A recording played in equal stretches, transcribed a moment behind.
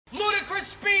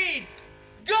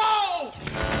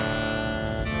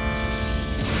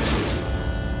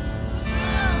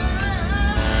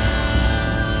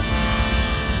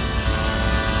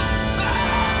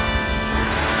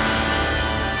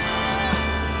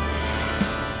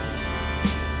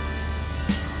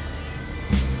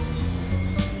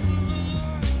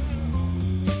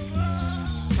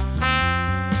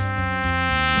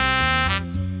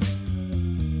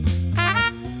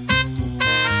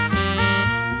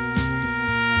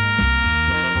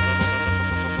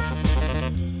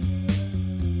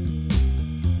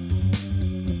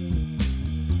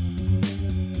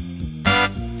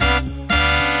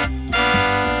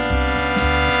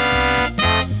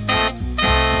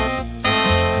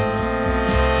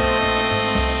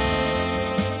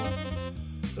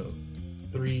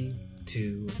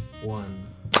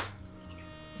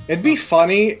It'd be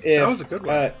funny if that was a good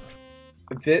one.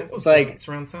 That was like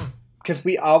surround sound. because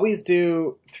we always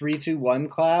do 3, 2, 1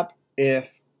 clap.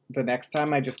 If the next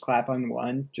time I just clap on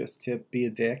 1 just to be a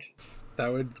dick,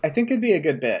 That would. I think it'd be a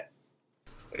good bit.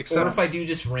 Or if I do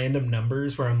just random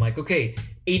numbers where I'm like, okay,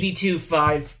 82,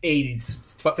 5, 80.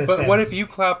 But what if you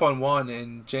clap on 1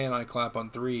 and Jay and I clap on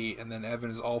 3, and then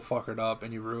Evan is all fuckered up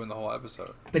and you ruin the whole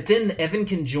episode? But then Evan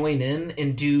can join in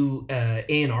and do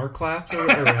A&R claps or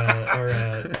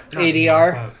ADR?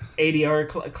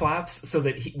 ADR claps so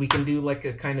that we can do like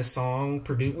a kind of song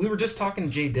produce. We were just talking to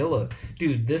Jay Dilla.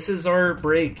 Dude, this is our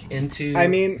break into I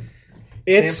mean,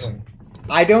 it's... sampling.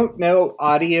 I don't know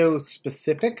audio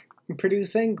specific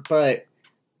producing, but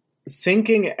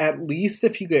syncing, at least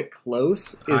if you get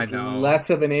close, is less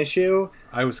of an issue.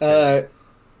 I was kidding.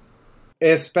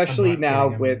 Especially I'm not now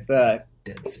kidding, with dead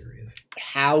serious.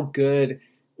 how good...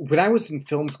 When I was in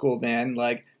film school, man,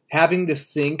 like, having to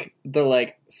sync the,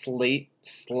 like, slate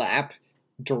slap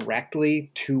directly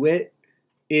to it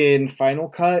in Final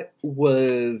Cut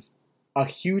was a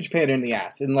huge pain in the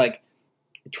ass in, like,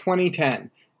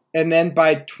 2010. And then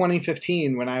by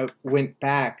 2015, when I went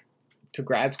back to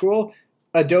grad school,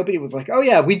 Adobe was like, oh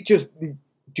yeah, we just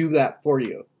do that for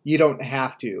you. You don't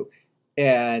have to.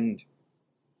 And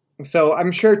so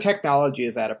I'm sure technology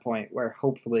is at a point where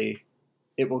hopefully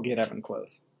it will get Evan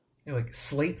close. Yeah, like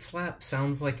Slate Slap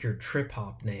sounds like your trip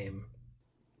hop name.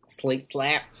 Slate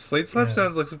slap. Slate slap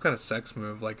sounds like some kind of sex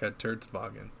move, like a turd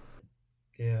toboggan.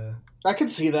 Yeah. I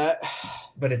could see that.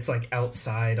 But it's like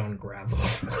outside on gravel.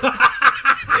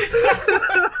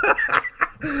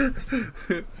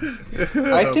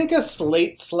 I think a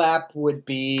slate slap would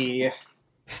be...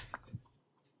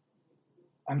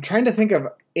 I'm trying to think of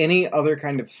any other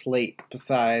kind of slate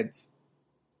besides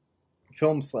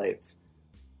film slates.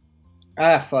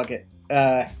 Fuck it.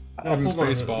 No, hold on.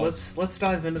 Spaceballs. Let's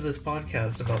dive into this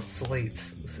podcast about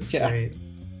slates. This is great.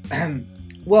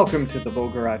 Welcome to the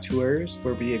Vulgar Auteurs,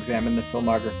 where we examine the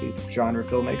filmographies of genre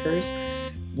filmmakers.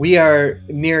 We are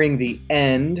nearing the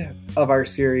end of our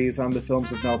series on the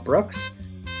films of Mel Brooks,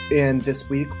 and this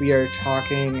week we are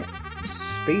talking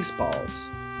Spaceballs.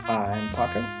 I'm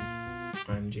Paco.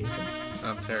 I'm Jason.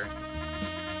 I'm Terry.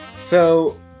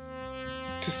 So,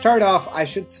 to start off, I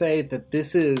should say that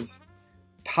this is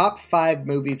top 5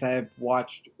 movies I have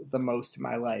watched the most in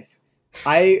my life.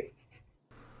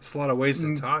 It's a lot of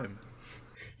wasted time.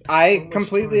 I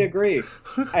completely agree.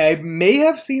 I may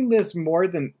have seen this more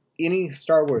than any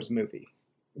Star Wars movie.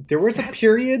 There was a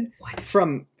period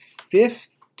from 5th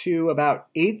to about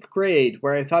 8th grade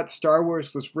where I thought Star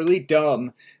Wars was really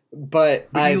dumb, but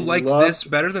I like loved this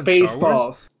better than Spaceballs. Star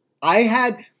Wars? I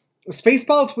had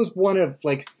Spaceballs was one of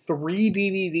like 3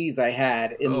 DVDs I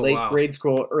had in late grade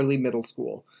school, early middle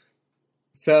school.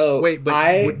 So wait,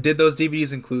 but did those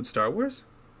DVDs include Star Wars?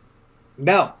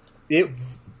 No,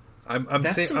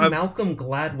 That's some Malcolm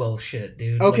Gladwell shit,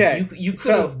 dude. Okay, like you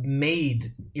could have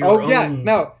made your own. Oh yeah,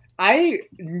 no, I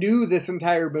knew this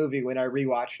entire movie when I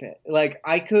rewatched it. Like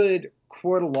I could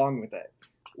quote along with it,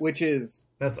 which is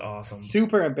that's awesome.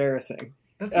 Super embarrassing.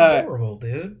 That's adorable,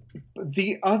 dude.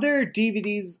 The other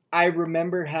DVDs I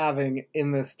remember having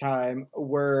in this time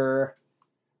were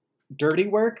Dirty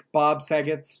Work, Bob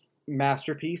Saget's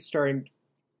masterpiece starring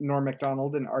Norm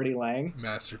Macdonald and Artie Lang.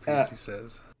 Masterpiece, he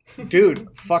says. Dude,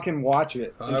 fucking watch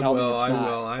it and tell me it's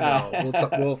not.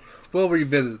 I know. We'll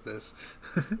revisit this.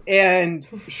 And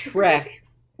Shrek,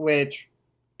 which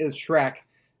is Shrek.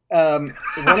 One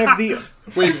of the...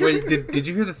 Wait, did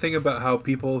you hear the thing about how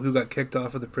people who got kicked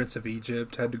off of The Prince of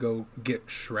Egypt had to go get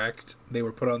Shrek'd? They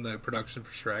were put on the production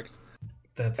for Shrek.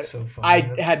 That's so funny.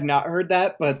 I had not heard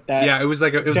that, but that... Yeah, it was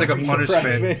like a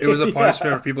punishment. It was a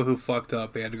punishment for people who fucked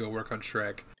up. They had to go work on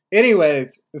Shrek.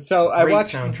 Anyways, so I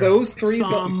watched soundtrack. those three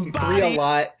a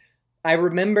lot. I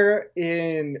remember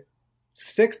in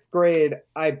 6th grade,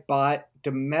 I bought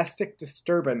Domestic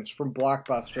Disturbance from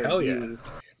Blockbuster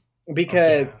used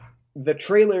because the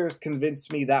trailers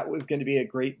convinced me that was going to be a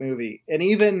great movie. And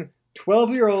even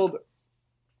 12-year-old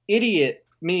idiot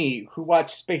me who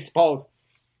watched Spaceballs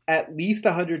at least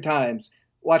 100 times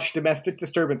watched Domestic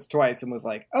Disturbance twice and was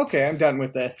like, okay, I'm done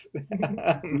with this.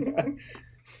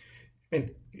 And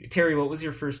Terry, what was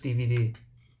your first DVD?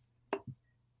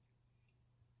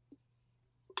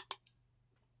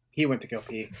 He went to go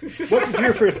pee. What was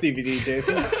your first DVD,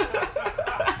 Jason?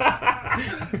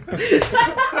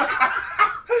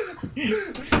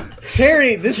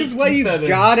 Terry, this is why you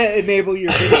gotta enable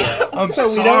your video. I'm so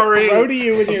sorry. We don't throw to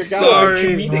you when you're gone.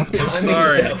 Sorry.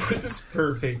 That was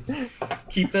perfect.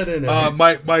 Keep that in.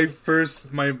 My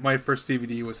first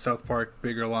DVD was South Park,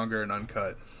 Bigger, Longer, and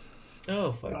Uncut.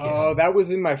 Oh, fuck yeah. Oh, that was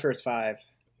in my first 5.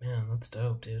 Man, that's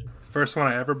dope, dude. First one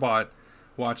I ever bought.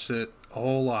 Watched it a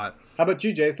whole lot. How about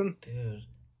you, Jason? Dude.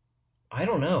 I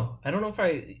don't know. I don't know if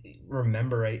I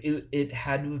remember right. It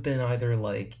had to have been either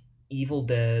like Evil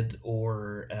Dead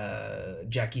or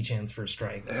Jackie Chan's First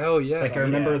Strike. Hell yeah. Like I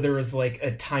remember there was like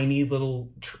a tiny little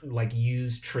like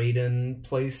used trade-in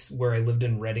place where I lived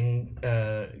in Redding,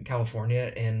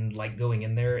 California, and like going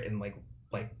in there and like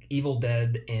Evil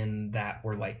Dead and that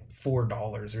were like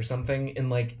 $4 or something in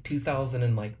like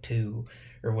 2002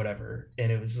 or whatever,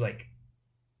 and it was like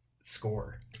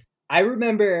score. I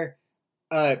remember.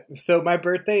 So my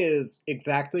birthday is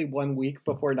exactly 1 week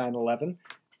before 9/11.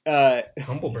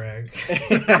 Humble brag.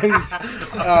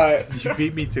 And you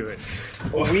beat me to it.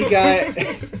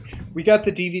 we got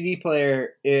the DVD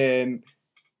player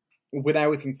when I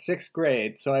was in 6th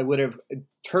grade, so I would have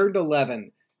turned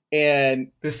 11.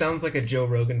 And this sounds like a Joe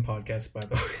Rogan podcast, by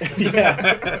the way.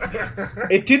 Yeah,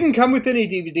 it didn't come with any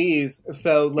DVDs,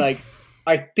 so like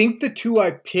I think the two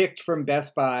I picked from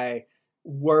Best Buy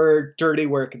were Dirty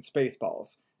Work and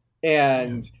Spaceballs.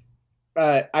 And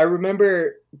I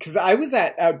remember, because I was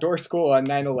at outdoor school on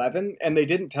 9/11, and they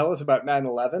didn't tell us about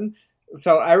 9/11.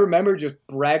 So I remember just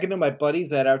bragging to my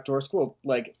buddies at outdoor school,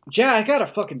 like, yeah, I got a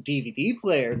fucking DVD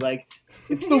player. Like,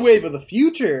 it's the wave of the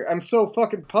future. I'm so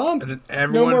fucking pumped. And then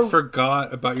everyone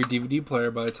forgot about your DVD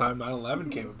player by the time 9/11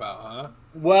 came about, huh?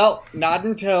 Well, not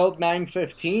until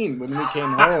 9:15 when we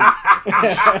came home.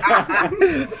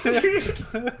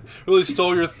 Really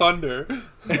stole your thunder.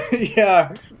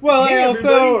 Yeah. Well, hey, I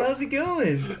also... how's it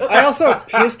going? I also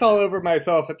pissed all over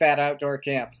myself at that outdoor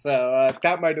camp, so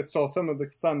that might have stole some of the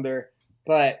thunder.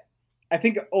 But I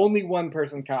think only one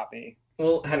person caught me.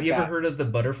 Well, have you ever heard of the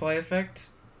butterfly effect?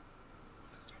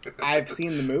 I've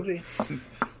seen the movie.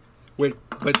 Wait,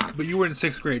 but you were in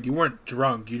 6th grade. You weren't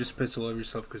drunk. You just pissed all over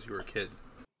yourself because you were a kid.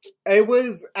 It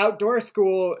was outdoor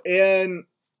school, and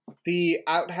the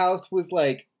outhouse was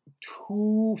like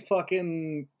 2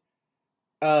 fucking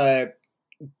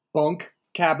bunk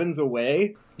cabins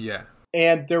away. Yeah.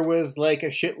 And there was like a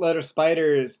shitload of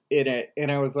spiders in it,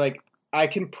 and I was like, I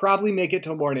can probably make it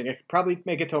till morning. And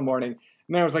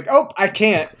then I was like, oh, I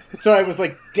can't. So I was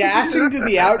like dashing to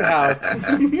the outhouse,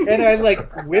 and I like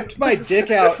whipped my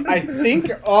dick out, I think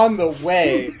on the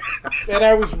way. And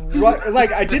I was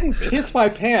like, I didn't piss my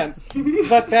pants,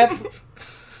 but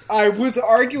I was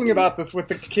arguing about this with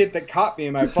the kid that caught me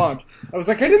in my bunk. I was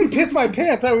like, I didn't piss my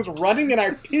pants. I was running and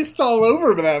I pissed all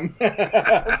over them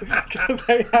because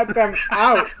I had them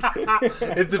out.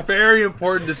 It's a very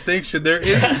important distinction. There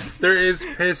is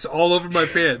piss all over my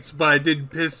pants, but I didn't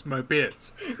piss my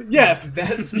pants. Yes,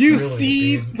 that's you brilliant,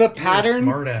 see dude. the pattern.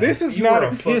 This is not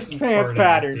a piss pants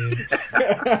pattern.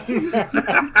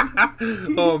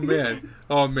 Oh man.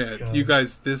 God. You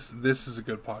guys, this is a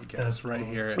good podcast. That's right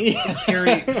cool. here. Yeah.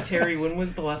 Terry, when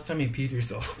was the last time you peed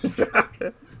yourself?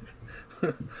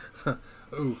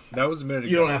 Ooh, that was a minute ago.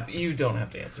 You don't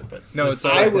have to answer, but no, it's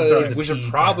all right. We should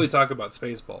probably talk about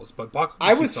Spaceballs, but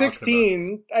I was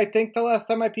 16. I think the last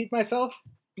time I peed myself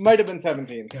might have been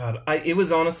 17. God, it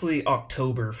was honestly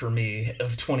October for me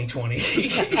of 2020.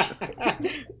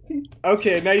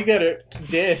 Okay, now you get it.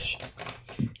 Dish.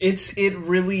 It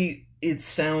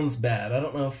sounds bad. I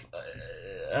don't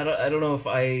know if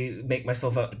I make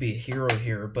myself out to be a hero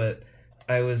here, but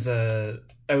I was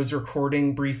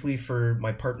recording briefly for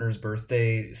my partner's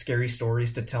birthday, Scary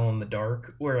Stories to Tell in the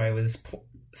Dark, where I was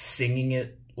singing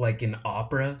it like an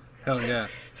opera. Hell yeah!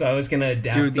 So I was gonna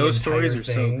adapt. Dude, those stories are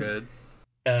so good.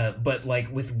 But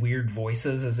like with weird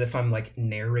voices, as if I'm like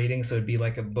narrating. So it'd be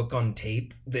like a book on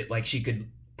tape that like she could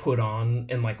put on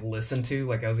and like listen to,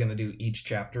 like I was gonna do each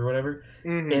chapter or whatever.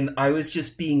 Mm-hmm. And I was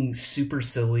just being super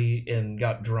silly and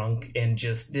got drunk and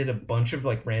just did a bunch of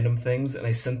like random things, and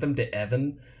I sent them to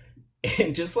Evan,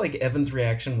 and just like Evan's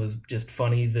reaction was just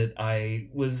funny that I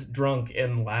was drunk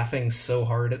and laughing so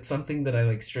hard at something that I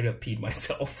like straight up peed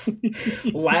myself.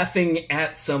 Laughing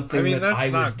at something that I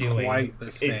was doing. Quite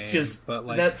the same, it's just, but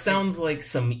like, that sounds like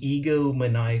some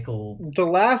egomaniacal. The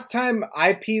last time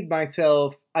I peed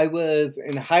myself, I was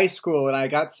in high school, and I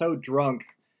got so drunk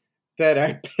that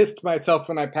I pissed myself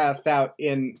when I passed out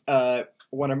in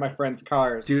one of my friend's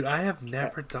cars. Dude, I have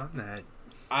never done that.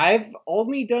 I've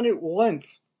only done it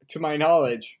once, to my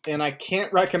knowledge, and I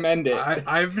can't recommend it.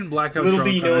 I've been blackout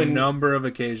drunk on a number of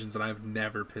occasions, and I've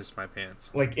never pissed my pants.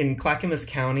 Like in Clackamas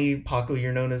County, Paco,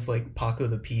 you're known as like Paco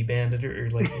the Pee Bandit, or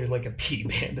like you're like a pee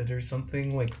bandit or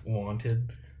something, like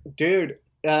wanted. Dude,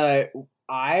 I,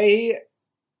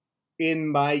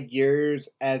 in my years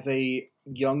as a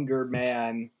younger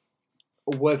man,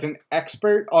 was an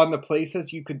expert on the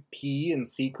places you could pee in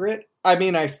secret I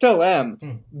mean, I still am.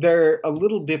 Hmm. They're a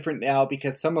little different now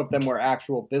because some of them were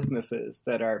actual businesses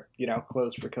that are,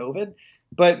 closed for COVID.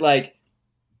 But like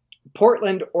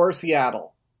Portland or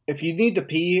Seattle, if you need to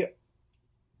pee,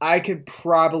 I could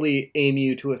probably aim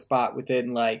you to a spot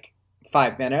within like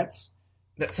 5 minutes.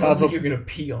 That sounds like you're gonna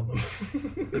pee on them.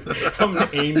 I'm gonna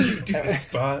aim you to a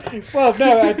spot. Well,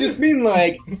 no, I just mean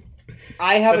like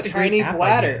I have That's a a great tiny app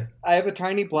bladder. idea. I have a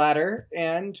tiny bladder,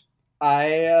 and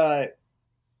I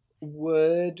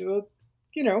would,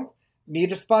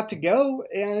 need a spot to go.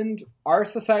 And our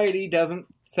society doesn't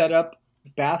set up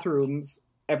bathrooms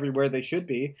everywhere they should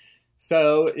be.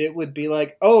 So it would be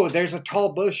like, oh, there's a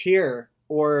tall bush here,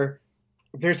 or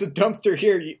there's a dumpster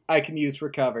here I can use for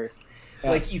cover.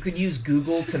 Like, you could use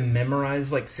Google to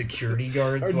memorize, like, security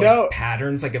guards,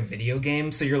 patterns, like a video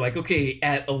game. So you're like, okay,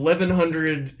 at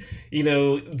 1100,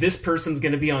 this person's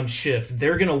going to be on shift.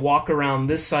 They're going to walk around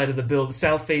this side of the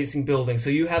south-facing building.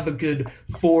 So you have a good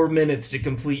 4 minutes to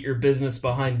complete your business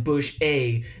behind bush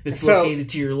A that's located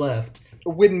to your left.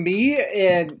 When me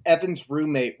and Evan's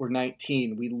roommate were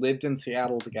 19, we lived in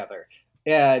Seattle together.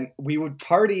 And we would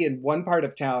party in one part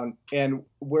of town, and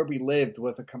where we lived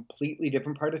was a completely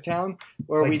different part of town.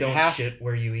 Where like, don't shit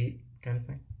where you eat kind of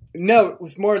thing? No, it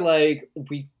was more like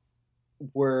we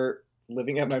were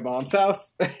living at my mom's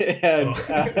house, and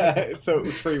so it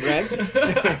was free rent.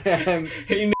 And,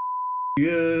 hey,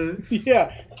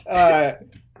 yeah.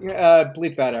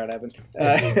 Bleep that out, Evan.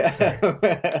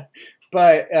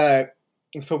 But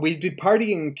so we'd be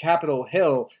partying in Capitol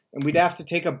Hill, and we'd have to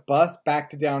take a bus back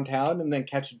to downtown and then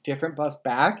catch a different bus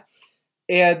back.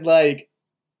 And like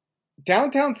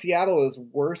downtown Seattle is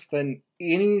worse than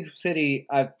any city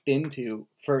I've been to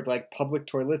for like public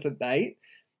toilets at night.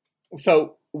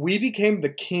 So we became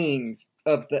the kings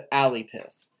of the alley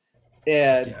piss.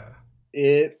 And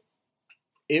it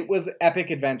was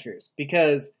epic adventures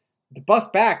because the bus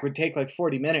back would take like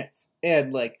 40 minutes.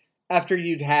 And like after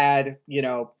you'd had,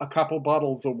 a couple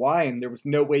bottles of wine, there was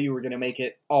no way you were going to make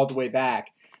it all the way back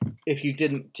if you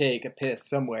didn't take a piss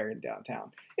somewhere in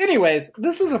downtown. Anyways,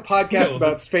 this is a podcast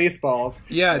about Spaceballs.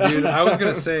 Yeah, dude, I was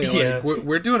going to say, like,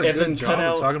 we're doing a good job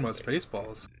of talking about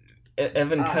Spaceballs.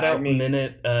 Evan, cut out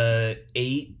minute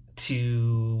 8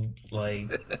 to,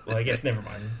 like, well, I guess never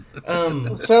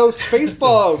mind. So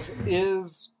Spaceballs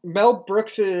is Mel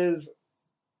Brooks's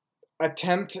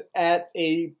attempt at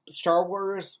a Star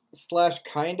Wars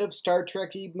 / kind of Star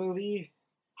Trek-y movie.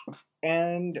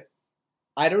 And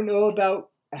I don't know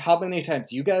about how many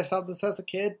times you guys saw this as a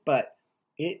kid, but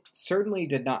it certainly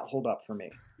did not hold up for me.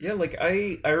 Yeah, like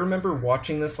I remember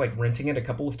watching this, like renting it a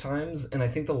couple of times, and I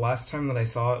think the last time that I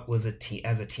saw it was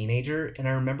as a teenager, and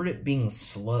I remembered it being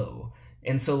slow.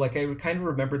 And so like I kind of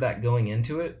remember that going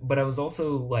into it, but I was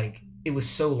also like, it was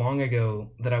so long ago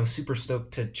that I was super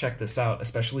stoked to check this out,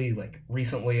 especially like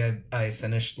recently I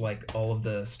finished like all of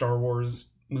the Star Wars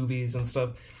movies and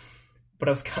stuff. But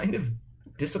I was kind of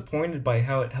disappointed by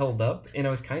how it held up, and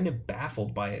I was kind of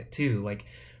baffled by it too. Like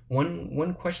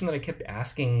one question that I kept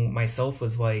asking myself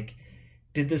was like,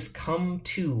 did this come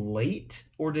too late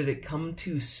or did it come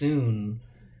too soon?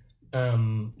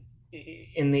 In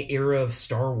the era of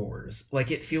Star Wars,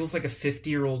 like it feels like a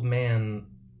 50-year-old man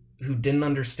who didn't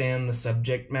understand the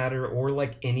subject matter or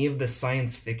like any of the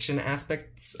science fiction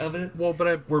aspects of it. Well,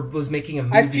 but was making a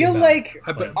movie. I feel like,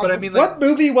 but I mean, what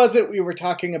movie was it we were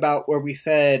talking about where we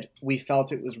said we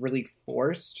felt it was really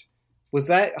forced? Was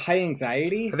that High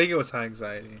Anxiety? I think it was High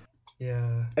Anxiety.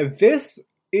 Yeah. This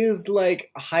is like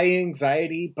High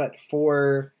Anxiety, but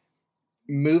for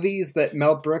movies that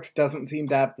Mel Brooks doesn't seem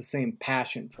to have the same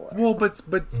passion for. Well, but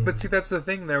see, that's the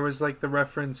thing. There was like the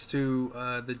reference to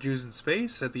the Jews in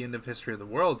space at the end of History of the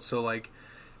World. So like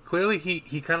clearly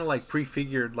he kind of like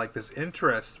prefigured like this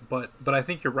interest. But I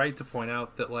think you're right to point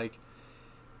out that like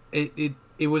it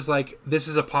was like this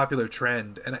is a popular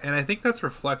trend, and I think that's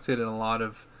reflected in a lot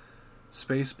of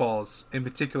Spaceballs, in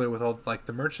particular with all like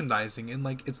the merchandising, and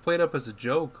like it's played up as a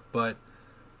joke, but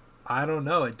I don't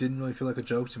know. It didn't really feel like a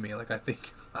joke to me. Like I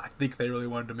think they really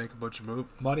wanted to make a bunch of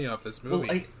money off this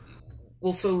movie.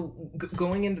 So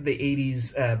going into the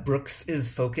 80s, Brooks's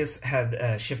focus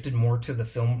had shifted more to the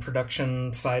film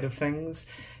production side of things.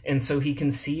 And so he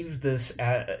conceived this,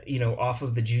 off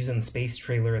of the Jews in Space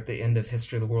trailer at the end of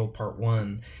History of the World Part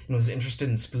 1, and was interested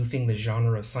in spoofing the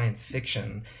genre of science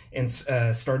fiction, and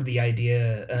started the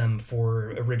idea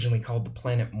for originally called The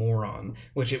Planet Moron,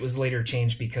 which it was later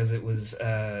changed because it was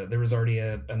there was already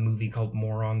a movie called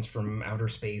Morons from Outer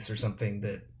Space or something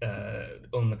that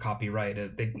owned the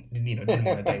copyright. They didn't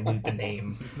want to dilute the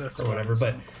name That's or whatever.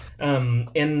 But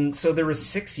and so there was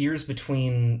 6 years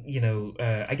between,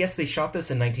 I guess they shot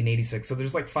this in 1986. So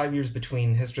there's like 5 years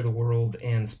between History of the World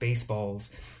and Spaceballs.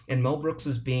 And Mel Brooks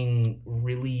was being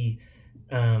really,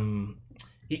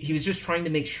 he was just trying to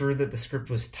make sure that the script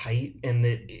was tight and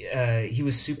that he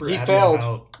was super adamant failed.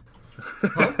 about.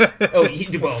 Huh? Oh,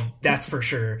 well, that's for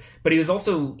sure. But he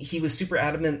was super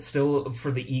adamant still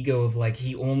for the ego of like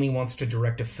he only wants to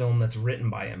direct a film that's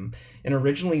written by him. And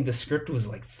originally the script was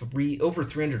like over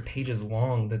 300 pages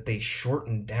long that they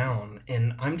shortened down.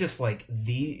 And I'm just like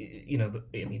these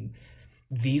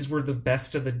were the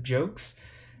best of the jokes.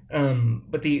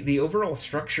 But the overall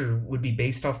structure would be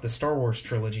based off the Star Wars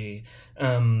trilogy.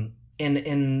 And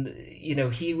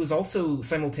he was also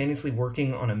simultaneously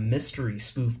working on a mystery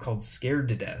spoof called Scared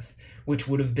to Death, which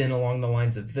would have been along the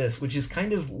lines of this, which is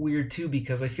kind of weird too,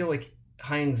 because I feel like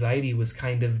High Anxiety was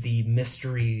kind of the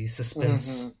mystery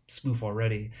suspense spoof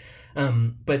already.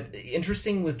 But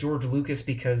interesting with George Lucas,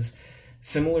 because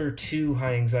similar to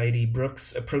High Anxiety,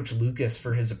 Brooks approached Lucas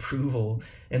for his approval,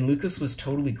 and Lucas was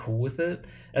totally cool with it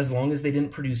as long as they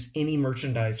didn't produce any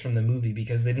merchandise from the movie,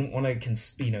 because they didn't want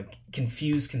to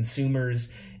confuse consumers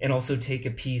and also take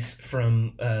a piece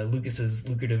from Lucas's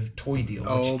lucrative toy deal.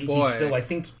 Which boy! He still, I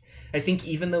think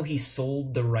even though he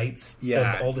sold the rights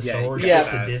of all the Star Wars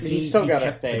stuff to Disney, he still got a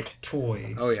kept stake. The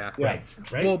toy. Oh yeah. Right.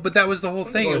 Well, but that was the whole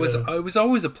thing. Or It was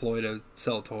always a ploy to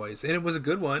sell toys, and it was a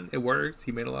good one. It worked.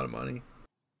 He made a lot of money.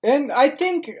 And I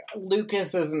think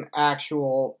Lucas is an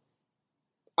actual...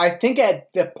 I think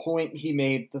at the point he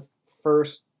made the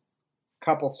first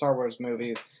couple Star Wars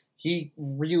movies, he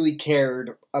really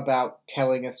cared about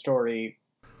telling a story.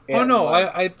 Oh no,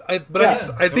 I think it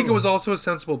was totally. also a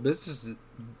sensible business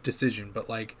decision. But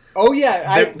like, oh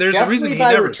yeah, there's a reason he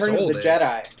by never Return sold of the it.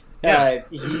 Jedi. Yeah.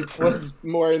 He was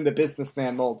more in the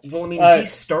businessman mold. Well, I mean, he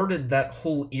started that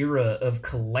whole era of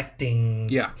collecting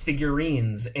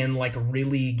figurines and like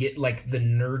really get like the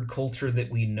nerd culture that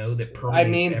we know that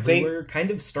permeates everywhere. Kind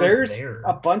of starts there. There's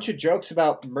a bunch of jokes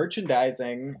about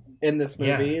merchandising in this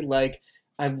movie. Yeah. Like,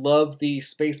 I love the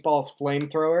Spaceballs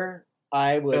flamethrower.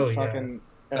 I would fucking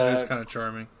that is kind of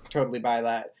charming. Totally buy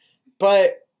that.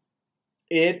 But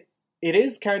it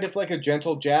is kind of like a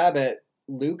gentle jab at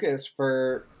Lucas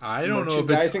for I don't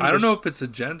know if it's a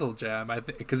gentle jab. I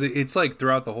think because it's like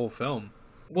throughout the whole film.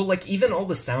 Well, like even all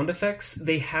the sound effects,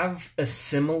 they have a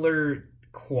similar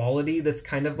quality that's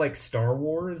kind of like Star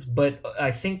Wars, but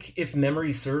I think if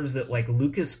memory serves that like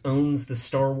Lucas owns the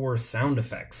Star Wars sound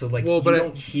effects, so like you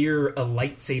don't hear a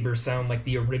lightsaber sound like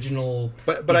the original.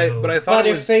 But I thought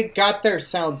if they got their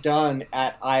sound done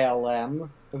at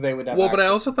ILM. They would have but I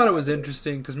also thought it was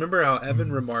interesting because remember how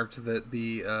Evan remarked that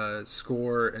the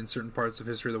score in certain parts of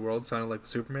History of the World sounded like the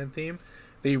Superman theme.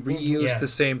 They reused the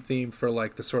same theme for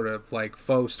like the sort of like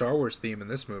faux Star Wars theme in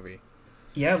this movie.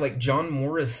 Yeah, like John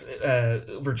Morris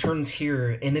returns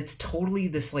here, and it's totally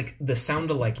this like the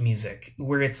sound-alike music,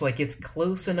 where it's like it's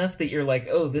close enough that you're like,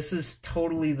 oh, this is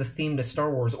totally the theme to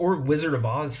Star Wars or Wizard of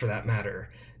Oz for that matter,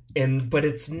 but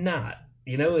it's not.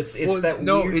 It's that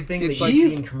weird thing that you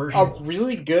see in commercials. A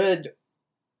really good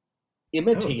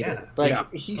imitator.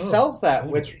 He sells that,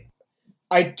 totally. Which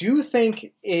I do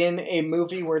think in a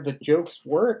movie where the jokes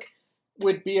work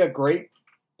would be a great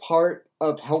part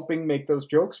of helping make those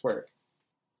jokes work.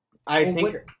 I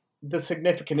think the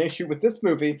significant issue with this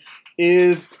movie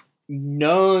is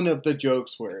none of the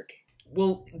jokes work.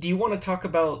 Well, do you want to talk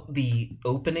about the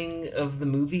opening of the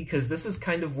movie? Because this is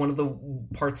kind of one of the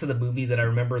parts of the movie that I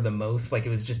remember the most. Like, it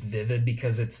was just vivid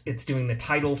because it's doing the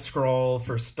title scroll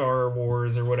for Star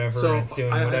Wars or whatever. So it's doing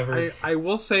whatever. I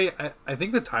will say, I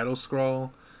think the title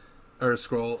scroll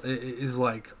is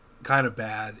like kind of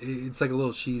bad. It's like a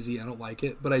little cheesy. I don't like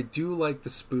it. But I do like the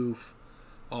spoof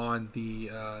on the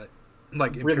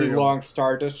like really Imperial... long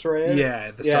Star Destroyer.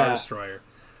 Yeah, the Star Destroyer.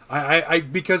 I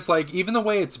because like even the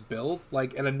way it's built,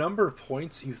 like at a number of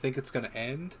points you think it's gonna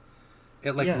end.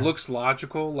 It like looks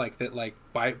logical, like that, like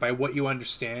by what you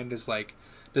understand is like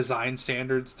design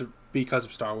standards because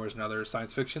of Star Wars and other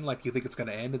science fiction. Like you think it's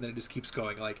gonna end, and then it just keeps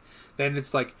going. Like then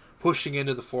it's like pushing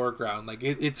into the foreground. Like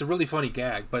it's a really funny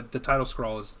gag, but the title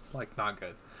scroll is like not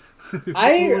good.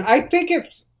 I think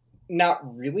it's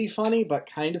not really funny, but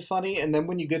kind of funny. And then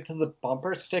when you get to the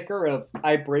bumper sticker of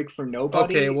 "I break for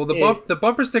nobody," okay, well the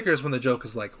bumper sticker is when the joke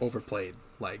is like overplayed,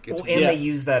 like it's they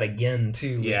use that again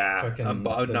too. A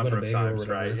number of times,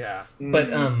 right? Yeah,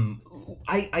 but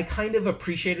I kind of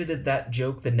appreciated that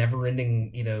joke, the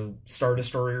never-ending Star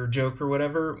Destroyer joke or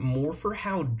whatever, more for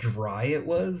how dry it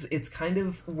was. It's kind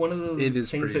of one of those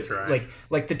things that dry.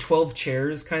 like the 12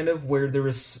 chairs kind of where there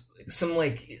was.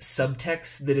 like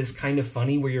subtext that is kind of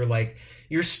funny, where you're like,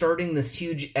 you're starting this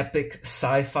huge epic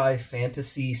sci-fi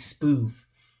fantasy spoof,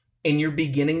 and you're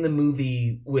beginning the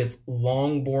movie with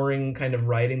long, boring kind of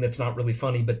writing that's not really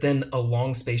funny, but then a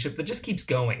long spaceship that just keeps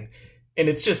going. And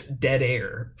it's just dead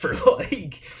air for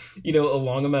like, a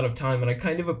long amount of time. And I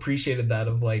kind of appreciated that,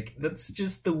 of like, that's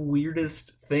just the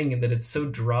weirdest thing, and that it's so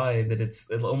dry that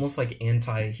it's almost like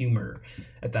anti-humor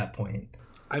at that point.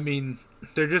 I mean,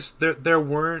 there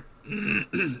weren't,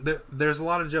 there's a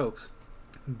lot of jokes,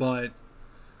 but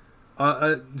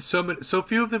so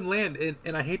few of them land.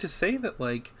 And I hate to say that,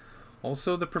 like,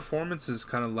 also the performances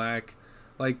kind of lack,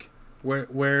 like,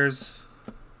 where's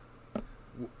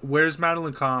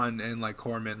Madeline Kahn and like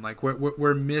Corman? Like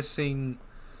we're missing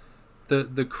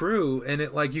the crew, and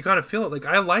it, like, you kind of feel it. Like,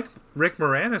 I like Rick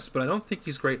Moranis, but I don't think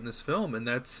he's great in this film, and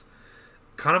that's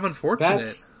kind of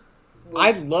unfortunate.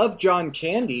 I love John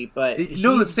Candy, but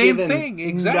the same thing.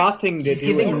 Exactly. Nothing to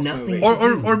do with this movie.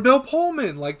 Or Bill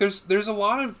Pullman. Like, there's a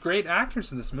lot of great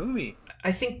actors in this movie.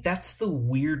 I think that's the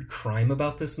weird crime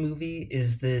about this movie,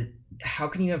 is that how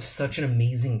can you have such an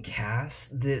amazing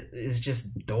cast that is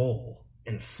just dull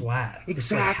and flat? Exactly.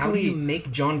 It's like, how do you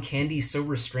make John Candy so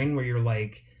restrained where you're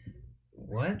like,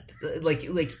 what?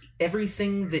 Like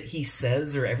everything that he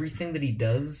says or everything that he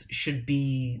does should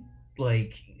be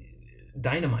like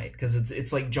dynamite, because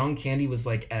it's like John Candy was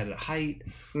like at a height.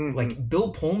 Mm-hmm. Like, Bill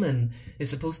Pullman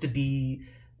is supposed to be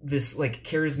this like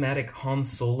charismatic Han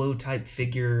Solo type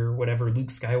figure, whatever, Luke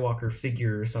Skywalker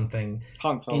figure or something.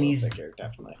 Han Solo and he's figure,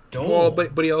 definitely. Dull. Well,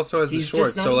 but he also has the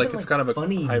shorts, so like it's kind of a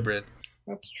funny hybrid.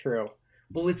 That's true.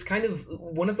 Well, it's kind of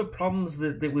one of the problems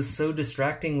that was so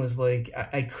distracting, was like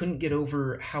I couldn't get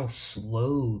over how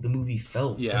slow the movie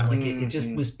felt. Yeah. And like it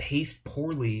just was paced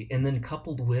poorly, and then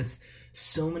coupled with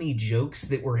so many jokes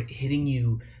that were hitting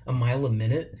you a mile a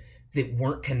minute that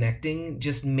weren't connecting,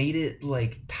 just made it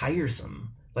like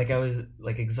tiresome. Like, I was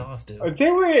like exhausted.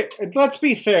 Let's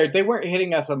be fair, they weren't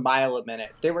hitting us a mile a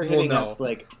minute. They were hitting us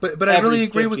like. But I really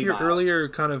agree with your miles. earlier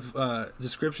kind of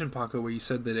description, Paco, where you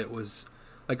said that it was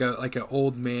like an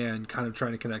old man kind of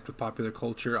trying to connect with popular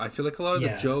culture. I feel like a lot of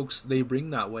the jokes they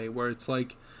bring that way, where it's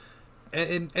like,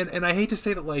 and I hate to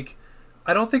say that, like,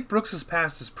 I don't think Brooks is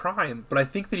past his prime, but I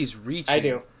think that he's reaching. I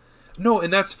do. No,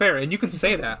 and that's fair, and you can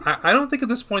say that. I don't think at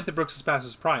this point that Brooks is past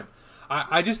his prime.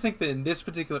 I just think that in this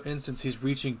particular instance, he's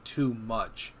reaching too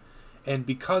much, and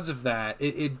because of that,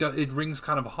 it rings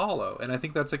kind of hollow, and I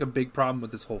think that's like a big problem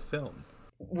with this whole film.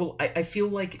 Well, I feel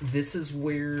like this is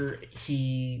where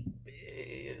he,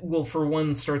 well, for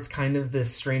one, starts kind of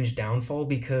this strange downfall,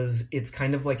 because it's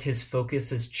kind of like his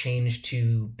focus has changed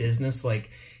to business. Like,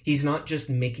 he's not just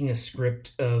making a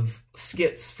script of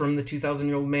skits from the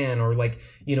 2,000-Year-Old Man, or like,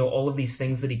 all of these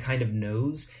things that he kind of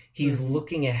knows. He's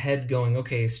looking ahead going,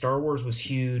 okay, Star Wars was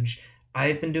huge.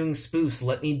 I've been doing spoofs.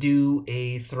 Let me do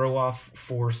a throw-off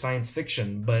for science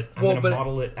fiction, but I'm going to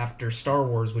model it after Star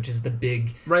Wars, which is the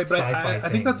big sci-fi thing. I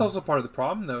think that's also part of the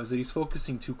problem, though, is that he's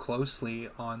focusing too closely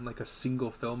on like a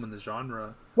single film in the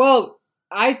genre. Well,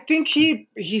 I think he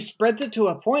spreads it to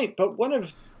a point, but one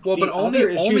of but only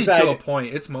to a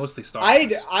point. It's mostly Star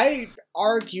Wars. I'd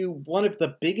argue one of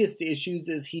the biggest issues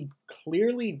is he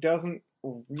clearly doesn't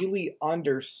really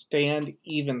understand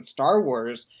even Star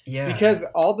Wars. Yeah. Because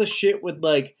all the shit with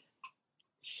like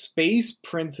space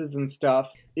princes and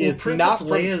stuff is not from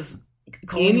Leia's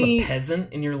calling him a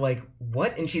peasant, and you're like,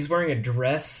 what? And she's wearing a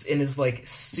dress and is like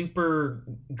super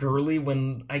girly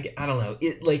when I don't know.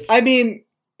 It like, I mean,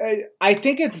 I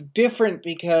think it's different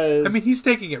because, I mean, he's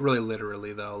taking it really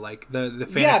literally, though. Like the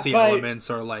fantasy elements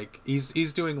are like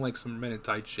he's doing like some Men in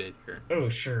Tights shit here. Oh,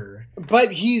 sure.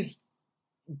 But he's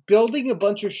building a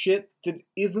bunch of shit that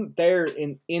isn't there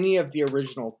in any of the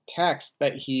original text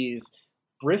that he's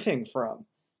riffing from.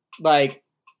 Like,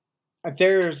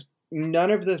 there's none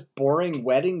of this boring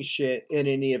wedding shit in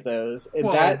any of those.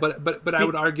 Well, but I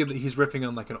would argue that he's riffing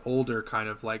on like an older kind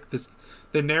of like this,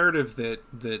 the narrative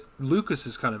that Lucas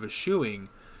is kind of eschewing.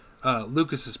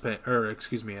 Brooks is paying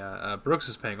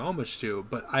homage to,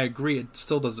 but I agree it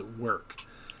still doesn't work.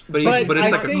 But it's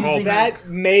like a callback. That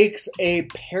makes a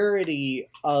parody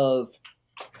of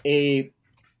a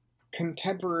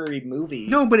contemporary movie.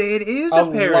 No, but it is a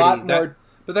parody. Lot more,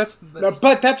 but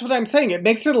that's what I'm saying. It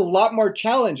makes it a lot more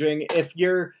challenging if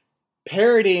you're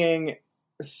parodying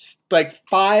like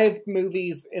 5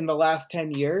 movies in the last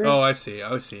 10 years. Oh, I see.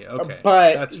 Okay,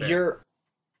 but that's fair.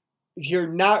 you're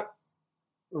not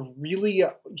really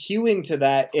hewing to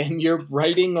that, and you're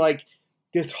writing like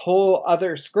this whole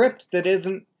other script that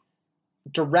isn't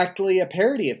directly a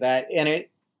parody of that, and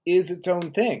it is its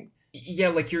own thing. Yeah,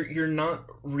 like you're not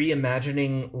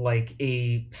reimagining like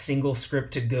a single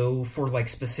script to go for like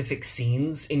specific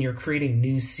scenes, and you're creating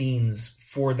new scenes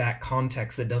for that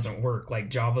context that doesn't work.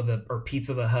 Like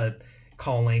Pizza the Hut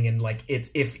calling, and like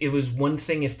if it was one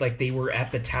thing if like they were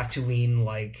at the Tatooine,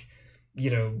 like, you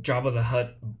know, Jabba the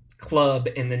Hutt club,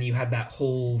 and then you had that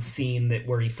whole scene that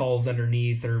where he falls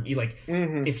underneath, or you like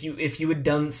if you had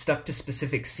done stuck to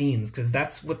specific scenes, because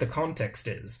that's what the context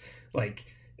is, like.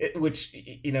 Which,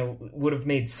 you know, would have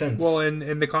made sense. Well,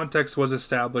 and the context was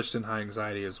established in High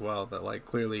Anxiety as well, that like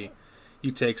clearly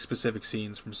you take specific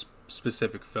scenes from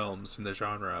specific films in the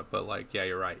genre, but like, yeah,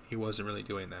 you're right, he wasn't really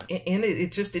doing that. And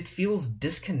it feels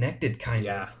disconnected, kind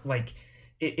of. Like,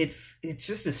 it's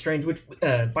just a strange, which,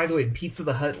 by the way, Pizza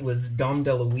the Hut was Dom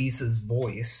DeLuise's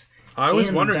voice. I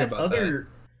was wondering about that.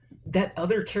 That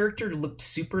other character looked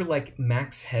super like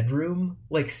Max Headroom,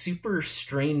 like super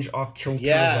strange, off-kilter,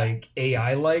 like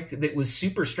AI-like. That was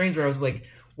super strange, where I was like,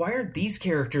 why aren't these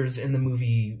characters in the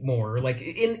movie more? Like,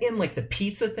 in like, the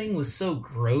pizza thing was so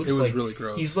gross. It was like, really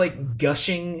gross. He's like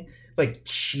gushing, like,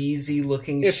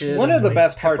 cheesy-looking shit. It's one of the like,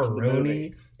 best parts of the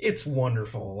movie. It's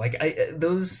wonderful. Like,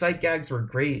 those sight gags were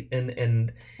great,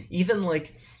 and even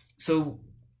like, so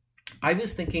I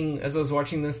was thinking as I was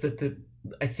watching this that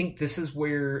I think this is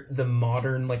where the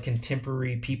modern, like,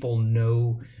 contemporary people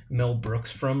know Mel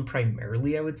Brooks from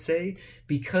primarily, I would say,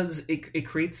 because it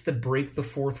creates the break the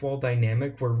fourth wall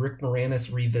dynamic where Rick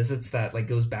Moranis revisits that, like,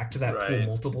 goes back to that pool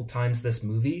multiple times this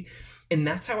movie. And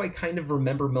that's how I kind of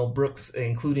remember Mel Brooks,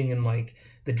 including in, like,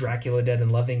 The Dracula Dead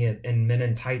and Loving It and Men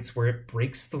in Tights, where it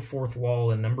breaks the fourth wall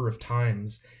a number of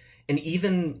times. And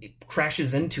even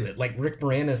crashes into it, like Rick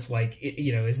Moranis, like,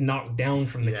 you know, is knocked down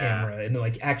from the camera and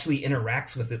like actually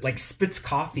interacts with it, like spits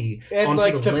coffee and onto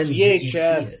like the lens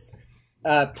VHS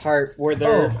part where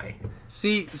they're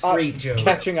great joke,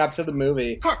 catching up to the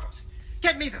movie. Corporal,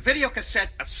 get me the video cassette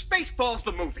of Spaceballs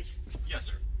the movie. Yes,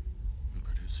 sir.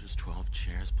 Producers, 12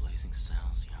 chairs, blazing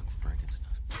cells, young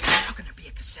Frankenstein. How can there be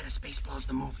a cassette of Spaceballs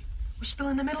the movie? We're still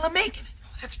in the middle of making it.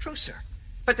 Oh, that's true, sir.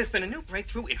 But there's been a new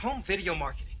breakthrough in home video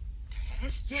marketing.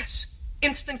 Yes.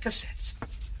 Instant cassettes.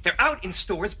 They're out in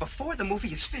stores before the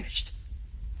movie is finished.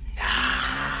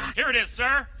 Nah. Here it is,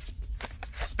 sir.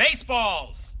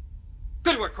 Spaceballs.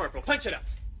 Good work, Corporal. Punch it up.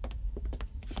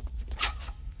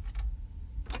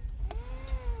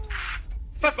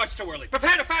 That's much too early.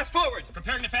 Prepare to fast forward.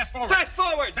 Preparing to fast forward. Fast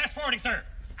forward. Fast forwarding, sir.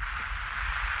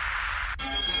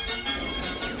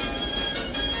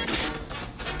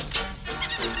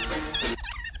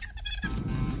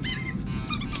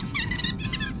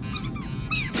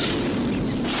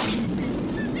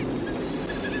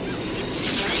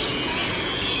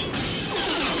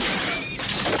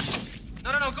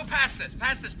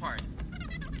 Past this part.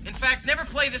 In fact, never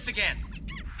play this again.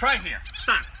 Try here.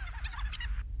 Stop.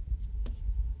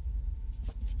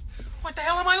 What the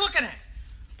hell am I looking at?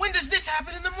 When does this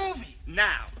happen in the movie?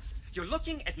 Now. You're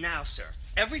looking at now, sir.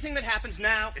 Everything that happens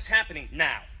now is happening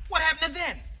now. What happened to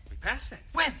then? We passed then.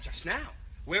 When? Just now.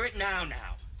 We're at now.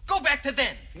 Go back to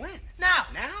then. When? Now.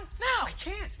 Now? Now. I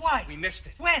can't. Why? We missed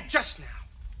it. When? Just now.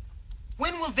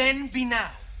 When will then be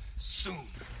now? Soon.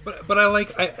 But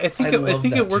I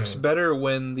think it works joke. better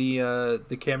when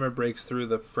the camera breaks through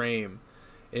the frame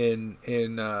in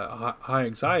High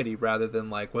Anxiety rather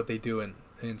than like what they do in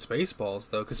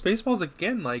Spaceballs, though, because Spaceballs,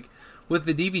 again, like with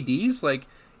the DVDs, like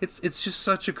it's just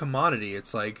such a commodity.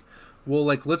 It's like, well,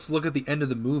 like, let's look at the end of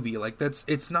the movie. Like,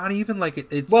 it's not even like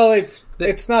it's... Well,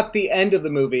 it's not the end of the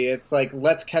movie. It's like,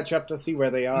 let's catch up to see where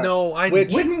they are. No,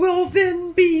 when will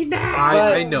then be now?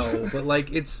 I know, but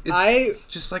like, it's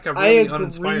just like a really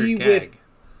uninspired gag.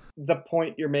 With the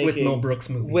point you're making. With Mel Brooks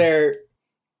movie. Where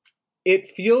it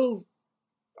feels...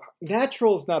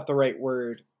 Natural is not the right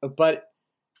word, but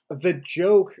the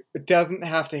joke doesn't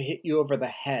have to hit you over the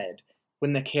head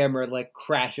when the camera, like,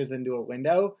 crashes into a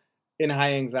window in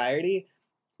High Anxiety,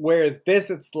 whereas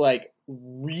this, it's like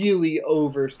really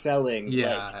overselling.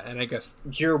 Yeah, like, and I guess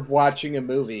you're watching a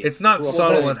movie. It's not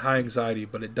subtle in High Anxiety,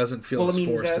 but it doesn't feel as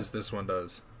forced as this one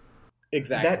does.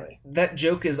 Exactly. That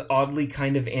joke is oddly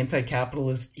kind of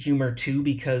anti-capitalist humor too,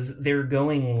 because they're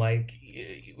going like,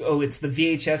 oh, it's the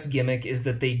VHS gimmick is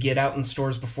that they get out in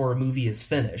stores before a movie is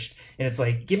finished, and it's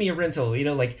like, give me a rental, you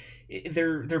know, like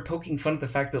they're poking fun at the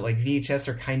fact that like VHS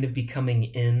are kind of becoming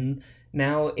in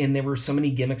now, and there were so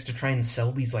many gimmicks to try and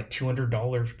sell these like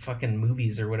 $200 fucking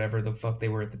movies or whatever the fuck they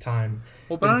were at the time.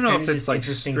 Well, but I don't know if it's like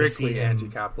strictly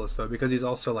anti-capitalist though, because he's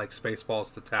also like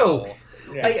Spaceballs the towel.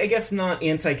 Oh, yeah. I guess not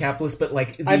anti-capitalist, but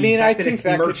like I mean, I think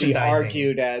that could be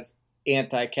argued as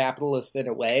anti-capitalist in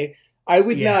a way. I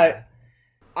would not.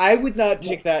 I would not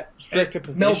take that strict a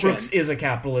position. Mel Brooks is a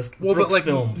capitalist. Well, Brooks but like,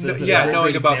 Films is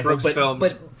knowing about example, Brooks Films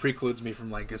but precludes me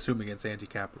from like assuming it's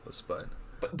anti-capitalist,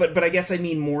 But I guess I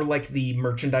mean more like the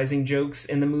merchandising jokes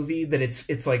in the movie, that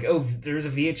it's like, oh, there's a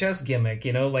VHS gimmick,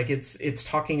 you know, like it's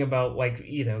talking about like,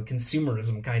 you know,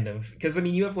 consumerism kind of, because I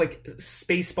mean you have like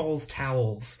Spaceballs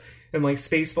towels and like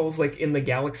Spaceballs like in the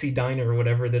Galaxy Diner or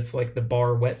whatever, that's like the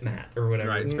bar wet mat or whatever.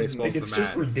 Right, Spaceballs like, the it's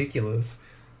just mat. ridiculous.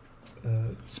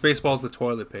 Spaceballs the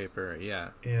toilet paper, yeah.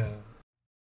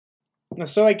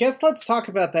 So I guess let's talk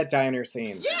about that diner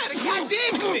scene. Yeah, the guy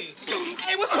digs me.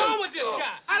 Hey, what's wrong with this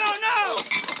guy? I don't know.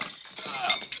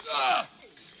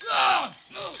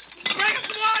 Bring him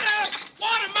some water.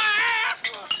 Water my ass.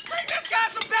 Bring this guy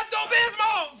some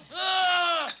Pepto-Bismol.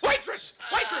 Waitress.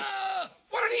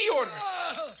 What did he order?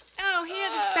 Oh, he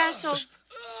had a special.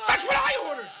 That's what I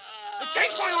ordered.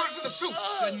 Change my order to the soup.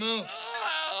 Good move.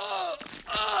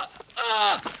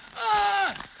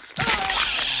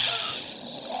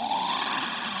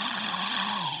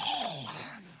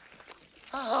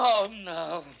 Oh,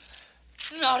 no.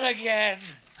 Not again.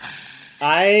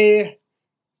 I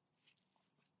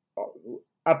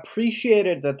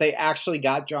appreciated that they actually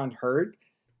got John hurt.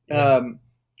 And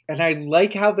I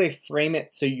like how they frame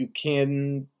it so you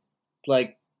can,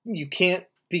 like, you can't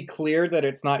be clear that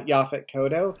it's not Yaphet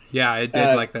Kotto. Yeah, I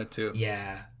did like that too.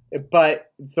 Yeah.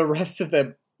 But the rest of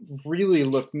them really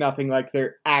look nothing like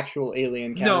their actual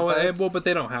alien counterparts. No, well, but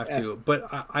they don't have to. But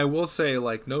I will say,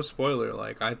 like, no spoiler,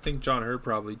 like, I think John Hurt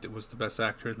probably was the best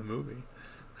actor in the movie.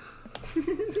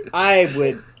 I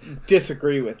would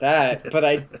disagree with that, but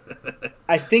I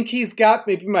think he's got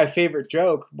maybe my favorite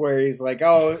joke where he's like,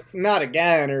 "Oh, not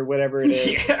again," or whatever it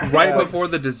is. Right before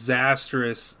the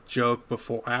disastrous joke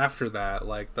after that,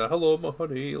 like the "hello, my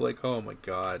honey," like, oh my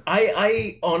god.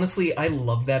 I honestly, I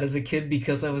loved that as a kid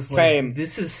because I was Same. like,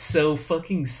 this is so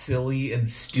fucking silly and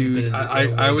stupid. Dude, I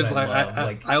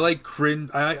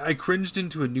cringed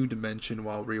into a new dimension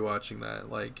while rewatching that.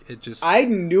 Like, it just, I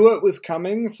knew it was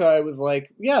coming, so I was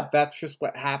like, "Yeah, that's just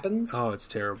what happens." oh, it's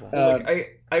terrible.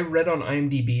 I read on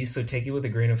IMDb, so take it with a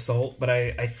grain of salt, but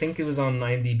I think it was on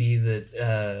IMDb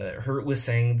that Hurt was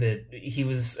saying that he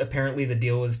was, apparently the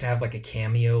deal was to have like a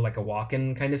cameo, like a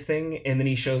walk-in kind of thing, and then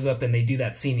he shows up and they do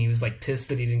that scene. He was like pissed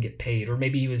that he didn't get paid, or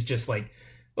maybe he was just like,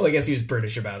 well, I guess he was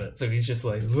British about it, so he's just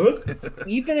like, what?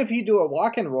 Even if you do a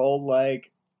walk-in role, like,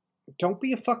 don't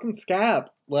be a fucking scab.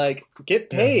 Like, get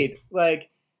paid. Like,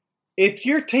 if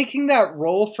you're taking that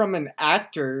role from an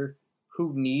actor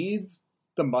who needs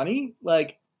the money,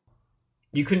 like,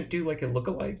 You couldn't do like a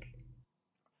lookalike?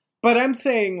 but I'm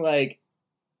saying, like,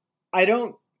 I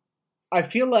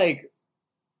feel like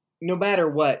no matter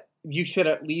what, you should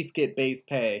at least get base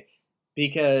pay,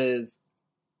 because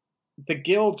the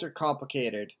guilds are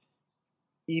complicated,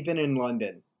 even in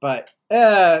London. But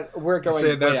we're going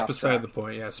way that's off beside track. the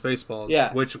point. Yeah, Spaceballs.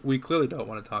 Yeah. Which we clearly don't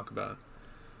want to talk about.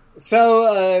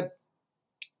 So,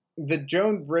 the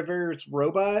Joan Rivers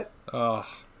robot.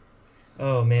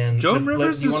 Oh man, Joan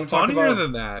Rivers is funnier about...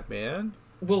 than that, man.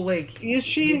 Well, like, Is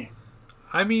she?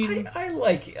 I mean, I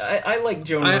like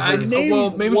Joan Rivers.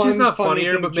 name maybe one she's not funny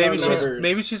funnier, thing but Joan maybe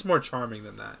Rivers. she's more charming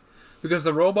than that, because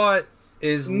the robot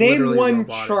is Name literally one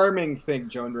robotic. charming thing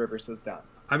Joan Rivers has done.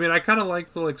 I mean, I kind of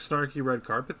like the like snarky red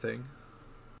carpet thing.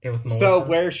 Yeah, with Melissa. So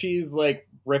where she's like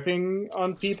ripping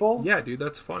on people. Yeah, dude,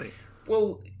 that's funny.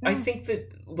 Well, I think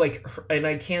that, like, and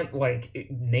I can't, like,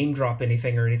 name drop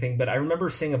anything or anything, but I remember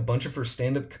seeing a bunch of her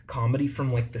stand-up comedy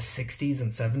from, like, the 60s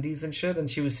and 70s and shit, and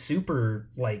she was super,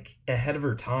 like, ahead of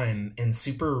her time and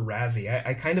super razzy.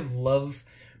 I kind of love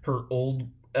her old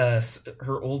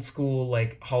school,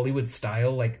 like, Hollywood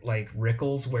style, like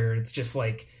Rickles, where it's just,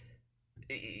 like,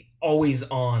 always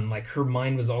on. Like, her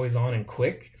mind was always on and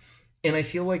quick. And I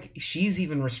feel like she's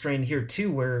even restrained here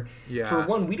too, where for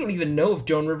one, we don't even know if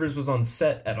Joan Rivers was on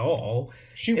set at all.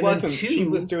 She And wasn't. then two, She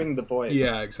was doing the voice.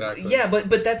 Yeah, exactly. Yeah,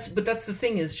 but that's the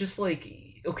thing, is just like,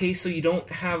 okay, so you don't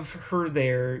have her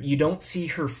there, you don't see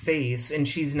her face, and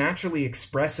she's naturally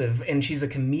expressive, and she's a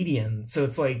comedian, so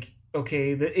it's like,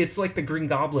 okay, it's like the Green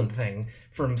Goblin thing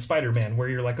from Spider-Man, where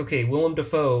you're like, okay, Willem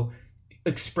Dafoe,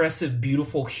 expressive,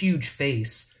 beautiful, huge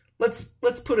face.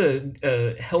 Let's put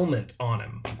a helmet on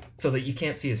him so that you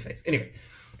can't see his face. Anyway,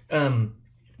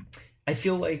 I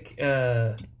feel like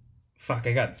fuck,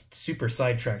 I got super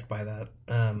sidetracked by that.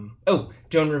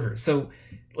 Joan Rivers. So,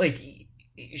 like,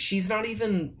 she's not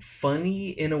even funny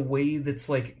in a way that's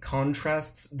like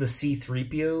contrasts the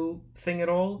C-3PO thing at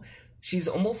all. She's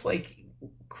almost like,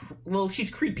 well, she's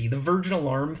creepy. The Virgin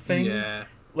Alarm thing. Yeah.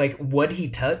 Like, what'd he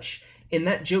touch? And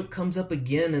that joke comes up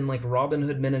again in, like, Robin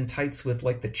Hood Men in Tights with,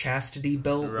 like, the chastity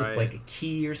belt Right. with, like, a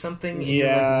key or something. And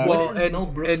Yeah. you're like, what is Mel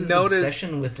Brooks'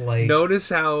 obsession with, like... Notice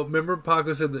how, remember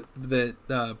Paco said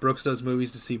that Brooks does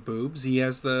movies to see boobs? He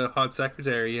has the hot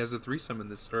secretary, he has a threesome in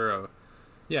this,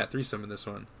 threesome in this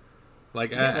one.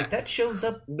 Like, like that shows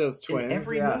up those twins, in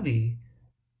every movie.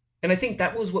 And I think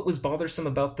that was what was bothersome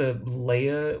about the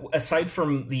Leia, aside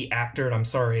from the actor, and I'm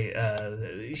sorry,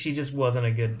 she just wasn't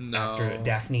a good actor,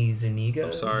 Daphne Zuniga.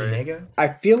 I'm sorry. Zuniga. I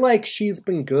feel like she's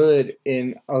been good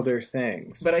in other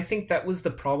things. But I think that was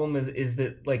the problem is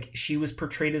that, like, she was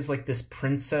portrayed as, like, this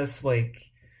princess,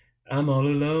 like, I'm all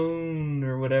alone,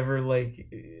 or whatever, like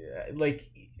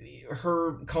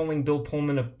her calling Bill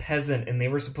Pullman a peasant, and they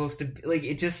were supposed to, like,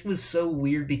 it just was so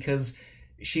weird because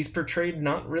she's portrayed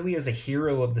not really as a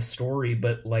hero of the story,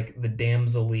 but like the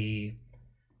damsel-y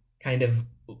kind of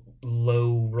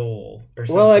low role or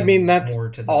something. Well, I mean, that's more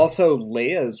to also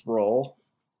Leia's role.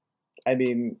 I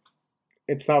mean,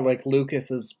 it's not like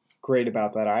Lucas is great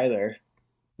about that either.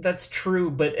 That's true,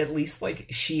 but at least, like,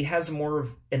 she has more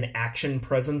of an action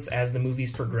presence as the movies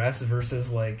progress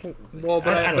versus, like... Well,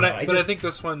 I think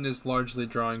this one is largely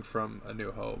drawing from A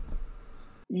New Hope.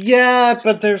 Yeah,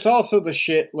 but there's also the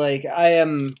shit, like, I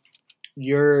am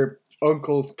your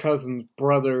uncle's cousin's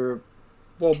brother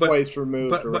twice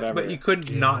removed or whatever. But you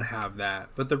could not have that.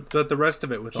 But the rest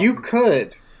of it with you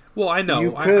could. Well, I know.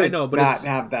 You could I know, but not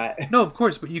have that. No, of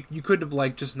course, but you could have,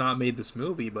 like, just not made this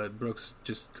movie, but Brooks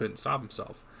just couldn't stop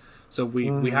himself. So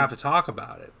we have to talk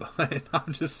about it. But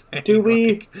I'm just saying. Do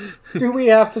we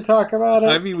have to talk about it?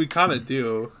 I mean, we kind of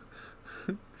do.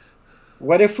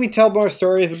 What if we tell more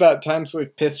stories about times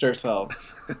we've pissed ourselves?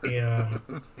 Yeah.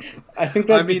 I think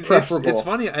that'd be preferable. It's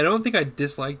funny. I don't think I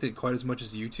disliked it quite as much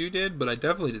as you two did, but I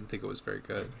definitely didn't think it was very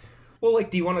good. Well,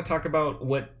 like, do you want to talk about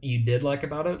what you did like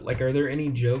about it? Like, are there any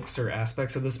jokes or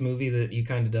aspects of this movie that you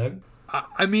kind of dug?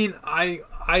 I mean, I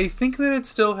think that it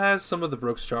still has some of the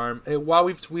Brooks charm. While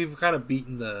we've kind of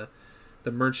beaten the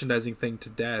merchandising thing to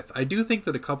death, I do think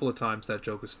that a couple of times that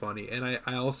joke was funny. And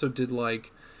I also did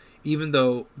like... Even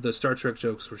though the Star Trek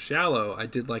jokes were shallow, I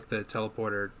did like the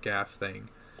teleporter gaff thing.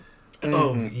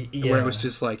 Oh, yeah. Where it was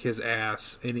just like his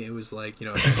ass, and it was like, you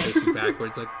know, facing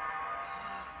backwards. Like,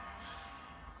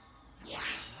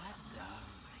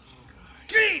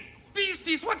 Great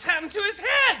beasties, what's happened to his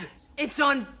head? It's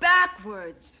on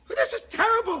backwards. This is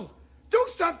terrible. Do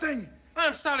something.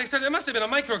 I'm sorry, sir. There must have been a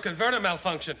microconverter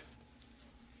malfunction.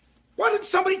 Why didn't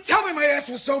somebody tell me my ass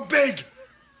was so big?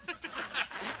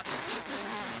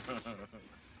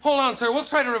 Hold on, sir. We'll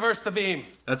try to reverse the beam.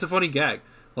 that's a funny gag.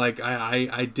 Like,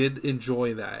 I did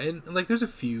enjoy that. And, like, there's a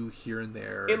few here and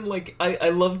there. And, like, I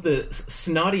love the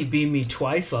Snotty beamed me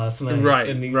twice last night. Right,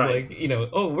 and he's like, you know,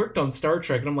 worked on Star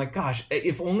Trek. And I'm like, gosh,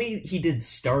 if only he did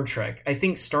Star Trek. I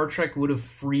think Star Trek would have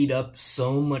freed up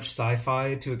so much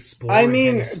sci-fi to explore and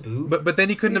kind of spoof. But then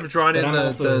he couldn't have drawn in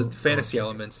the fantasy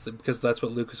elements, because that's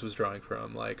what Lucas was drawing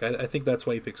from. Like, I think that's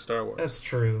why he picked Star Wars. That's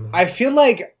true. I feel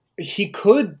like he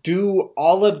could do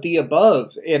all of the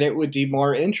above, and it would be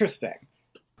more interesting.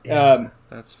 Yeah,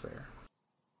 that's fair.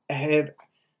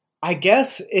 I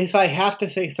guess if I have to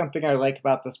say something I like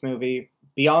about this movie,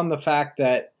 beyond the fact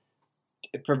that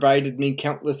it provided me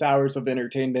countless hours of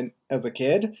entertainment as a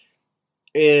kid,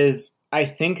 is I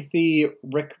think the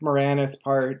Rick Moranis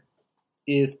part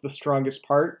is the strongest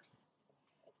part.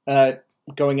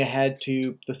 Going ahead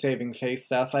to the saving face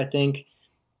stuff, I think.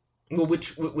 Well,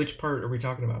 which part are we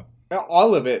talking about?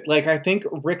 All of it. Like, I think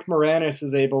Rick Moranis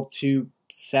is able to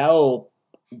sell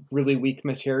really weak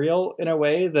material in a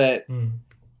way that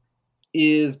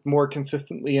is more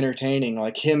consistently entertaining.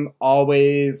 Like him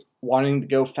always wanting to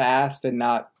go fast and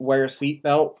not wear a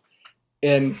seatbelt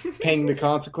and paying the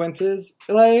consequences,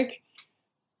 like,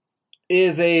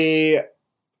 is a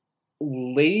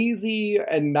lazy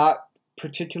and not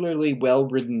particularly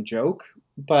well-written joke,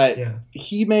 but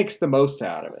he makes the most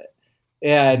out of it.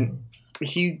 And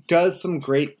he does some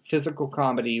great physical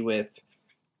comedy with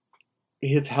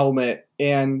his helmet,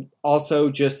 and also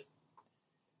just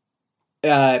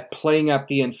playing up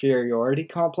the inferiority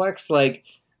complex. Like,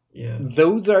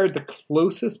 those are the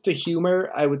closest to humor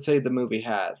I would say the movie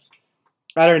has.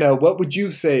 I don't know. What would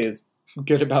you say is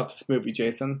good about this movie,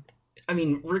 Jason? I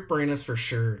mean, Rick Moranis for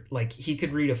sure. Like, he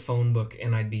could read a phone book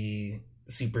and I'd be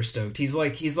super stoked. He's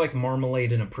like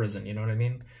marmalade in a prison, you know what I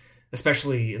mean?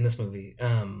 Especially in this movie.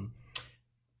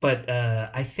 But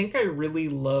I think I really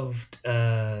loved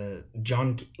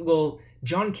John... Well,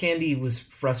 John Candy was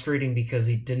frustrating because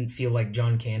he didn't feel like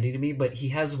John Candy to me, but he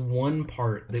has one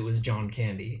part that was John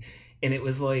Candy. And it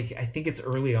was like, I think it's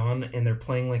early on, and they're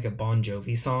playing like a Bon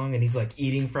Jovi song, and he's like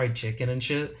eating fried chicken and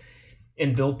shit.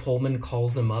 and Bill Pullman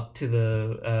calls him up to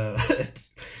the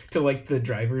to like the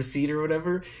driver's seat or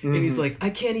whatever, and he's like, I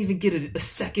can't even get a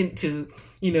second to,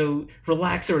 you know,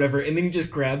 relax or whatever, and then he just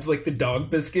grabs like the dog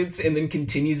biscuits and then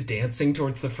continues dancing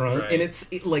towards the front, and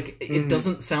it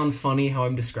doesn't sound funny how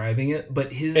I'm describing it, but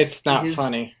it's not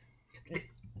funny.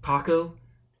 Paco,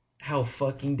 how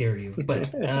fucking dare you? But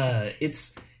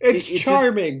it's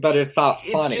charming, but it's not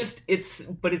funny.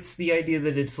 It's the idea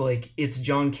that it's like it's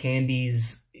John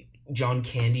Candy's John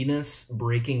Candiness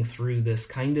breaking through this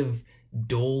kind of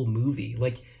dull movie.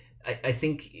 Like I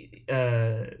think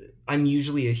I'm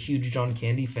usually a huge John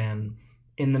Candy fan,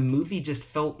 and the movie just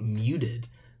felt muted.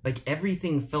 Like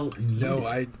everything felt muted. No,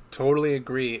 I totally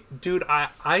agree, dude.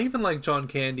 I even like John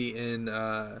Candy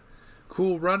in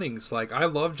Cool Runnings. Like I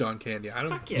love John Candy. I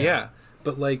don't. Yeah.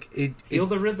 But like feel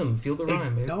the rhythm, feel the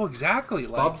rhyme. Babe. No, exactly.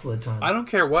 It's like, bobsled time. I don't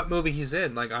care what movie he's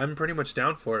in. Like I'm pretty much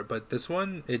down for it. But this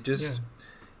one, it just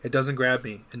it doesn't grab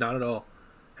me, not at all.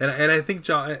 And I think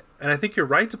I think you're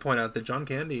right to point out that John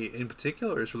Candy in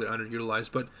particular is really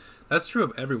underutilized. But that's true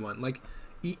of everyone. Like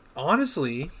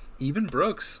honestly, even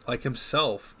Brooks, like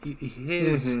himself,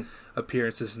 his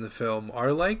appearances in the film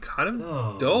are like kind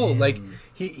of dull. Man. Like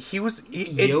he was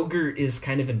Yogurt is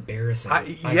kind of embarrassing.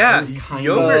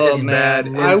 Yogurt is bad.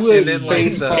 I was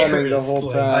face palming the whole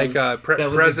time. Like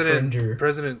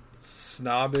President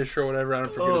Snobbish or whatever. I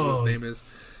don't forget what his name is.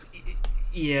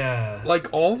 Yeah, like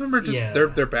all of them are just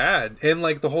they're bad, and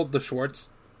like the Schwartz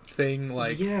thing.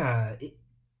 Like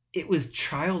it was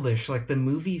childish. Like the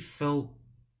movie felt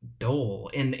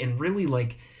dull, and really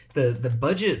like the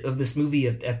budget of this movie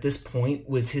at this point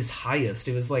was his highest.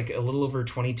 It was like a little over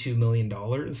 $22 million,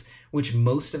 which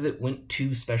most of it went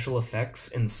to special effects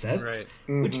and sets,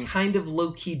 which kind of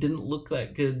low-key didn't look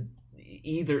that good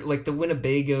either. Like the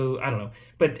Winnebago, I don't know,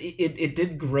 but it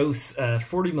did gross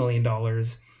 $40 million,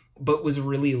 but was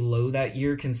really low that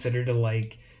year considered to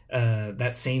like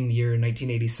that same year in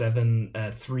 1987,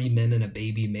 Three Men and a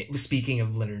Baby, speaking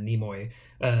of Leonard Nimoy,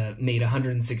 made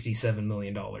 $167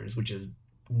 million, which is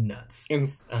nuts.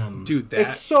 Dude,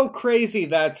 it's so crazy.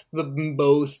 That's the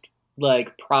most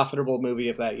like profitable movie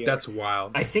of that year. That's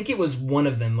wild. I think it was one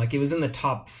of them. Like it was in the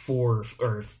top 4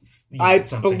 or I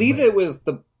believe it was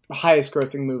the highest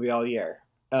grossing movie all year.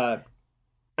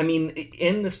 I mean,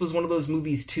 and this was one of those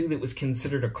movies too that was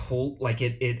considered a cult, like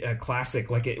a classic.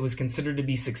 Like it was considered to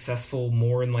be successful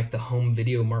more in like the home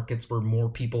video markets where more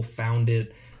people found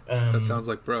it. That sounds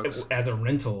like Brooks. As a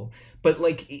rental. But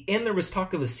like, and there was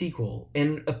talk of a sequel,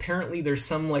 and apparently there's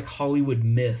some like Hollywood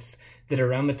myth that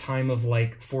around the time of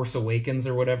like Force Awakens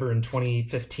or whatever in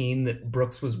 2015 that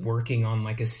Brooks was working on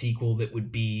like a sequel that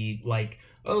would be like,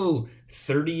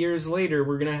 30 years later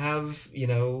we're gonna have, you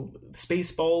know,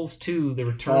 Spaceballs 2, The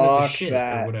Return of the Ship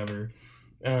or whatever.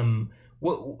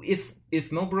 What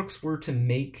if Mel Brooks were to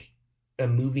make a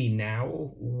movie now,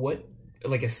 what,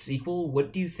 like a sequel,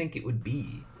 what do you think it would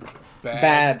be?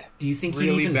 Bad. Do you think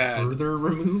really he'd even bad. further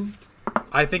removed?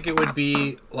 I think it would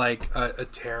be like a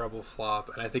terrible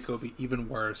flop, and I think it would be even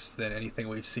worse than anything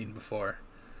we've seen before.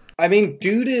 I mean,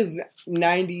 dude is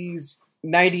 90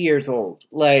 years old.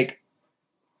 Like,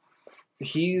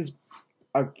 he's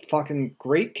a fucking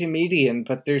great comedian,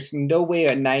 but there's no way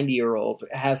a 90-year-old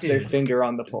has their finger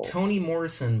on the pulse. Toni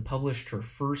Morrison published her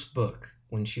first book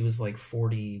when she was like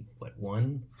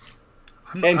 41?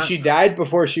 And she died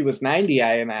before she was 90,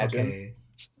 I imagine. Okay.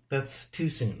 That's too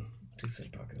soon. Too soon,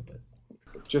 Paco, but...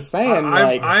 Just saying,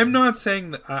 I'm not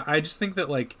saying that. I just think that,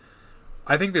 like,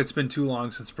 I think that it's been too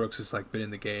long since Brooks has, like, been in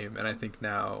the game, and I think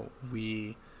now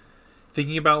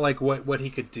thinking about, like, what he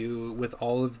could do with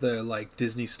all of the, like,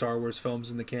 Disney Star Wars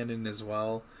films in the canon as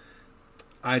well,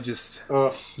 I just...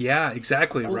 Yeah,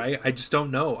 exactly, right? I just don't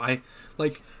know.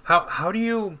 How do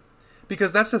you...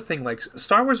 Because that's the thing, like,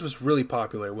 Star Wars was really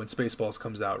popular when Spaceballs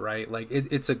comes out, right? Like,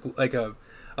 it's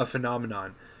a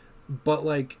phenomenon. But,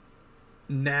 like,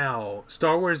 now,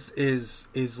 Star Wars is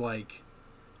like,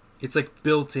 it's like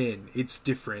built in. It's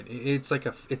different. It's like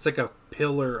a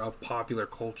pillar of popular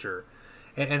culture.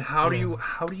 And how do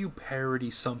you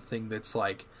parody something that's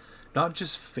like not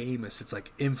just famous, it's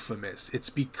like infamous. It's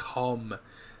become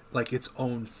like its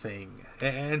own thing.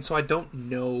 And so I don't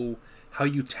know how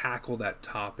you tackle that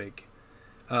topic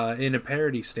in a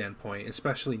parody standpoint,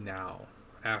 especially now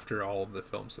after all of the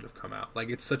films that have come out.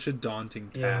 Like, it's such a daunting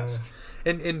task.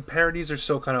 And parodies are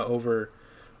so kind of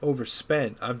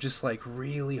overspent. I'm just like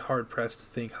really hard pressed to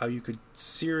think how you could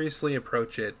seriously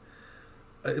approach it,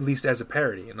 at least as a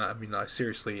parody. And I mean, not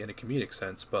seriously in a comedic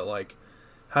sense, but like,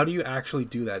 how do you actually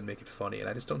do that and make it funny? And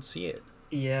I just don't see it.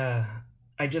 Yeah.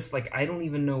 I just like, I don't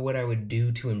even know what I would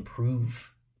do to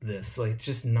improve this. Like, it's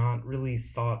just not really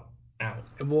thought out.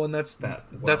 Well, and that's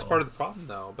part of the problem,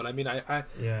 though. But I mean,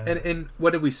 and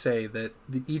what did we say that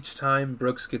each time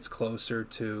Brooks gets closer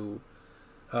to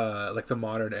like the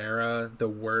modern era, the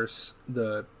worse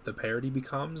the parody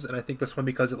becomes. And I think this one,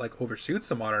 because it like overshoots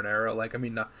the modern era, like, I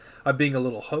mean, I'm being a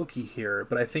little hokey here,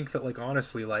 but I think that, like,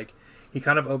 honestly, like, he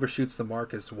kind of overshoots the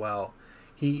mark as well.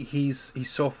 He's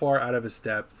so far out of his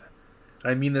depth,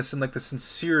 and I mean this in like the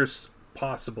sincerest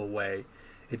possible way.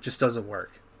 It just doesn't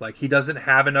work. Like, he doesn't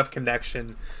have enough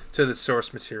connection to the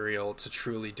source material to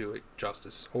truly do it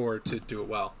justice, or to do it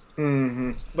well.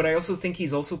 Mm-hmm. But I also think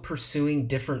he's also pursuing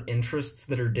different interests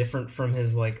that are different from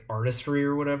his, like, artistry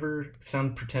or whatever.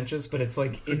 Sound pretentious, but it's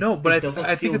like, it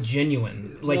doesn't feel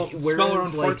genuine. Like, well, smell our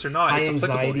own farts or not, High it's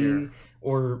Anxiety here.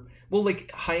 or, well,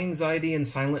 like, High Anxiety and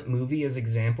Silent Movie as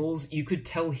examples, you could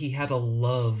tell he had a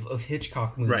love of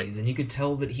Hitchcock movies, right. And you could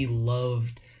tell that he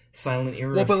loved silent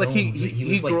era. Well, but like films,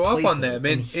 he grew up on them,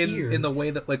 and in the way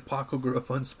that like Paco grew up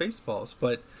on Spaceballs,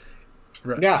 but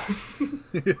right. Yeah.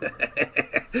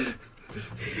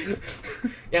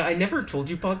 Yeah, I never told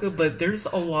you, Paco, but there's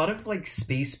a lot of like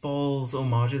Spaceballs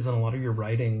homages in a lot of your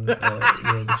writing,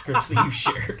 the scripts that you've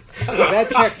shared. That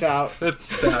checks out. That's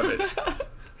savage. A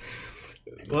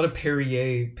lot of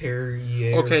Perrier.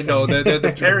 Okay, no,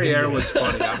 the Perrier was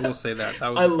funny. I will say that. That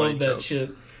was. I a funny love that joke. shit.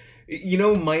 You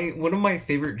know, one of my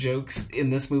favorite jokes in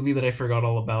this movie that I forgot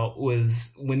all about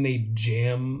was when they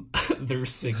jam their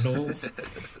signals.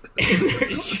 And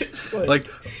there's just like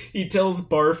he tells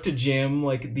Barf to jam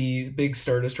like the big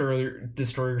Star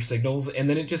Destroyer signals, and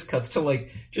then it just cuts to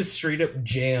like just straight up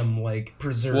jam like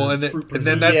preserves. Well, and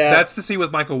then that's the scene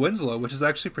with Michael Winslow, which is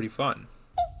actually pretty fun.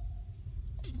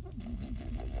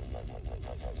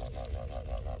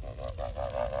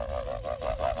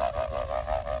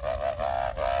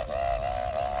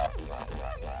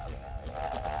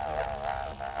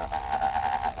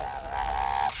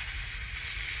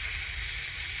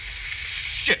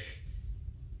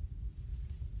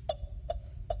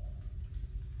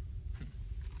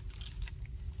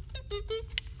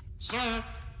 Sir?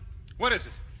 What is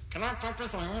it? Can I talk to you,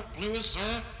 please,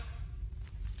 sir?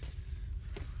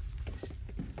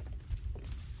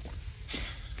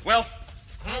 Well,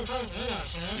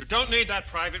 you don't need that,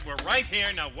 Private. We're right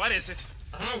here. Now, what is it?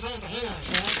 Now,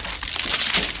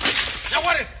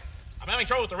 what is it? I'm having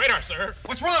trouble with the radar, sir.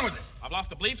 What's wrong with it? I've lost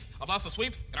the bleeps, I've lost the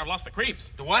sweeps, and I've lost the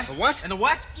creeps. The what? The what? And the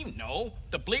what? You know,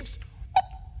 the bleeps,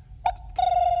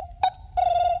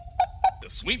 the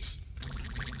sweeps,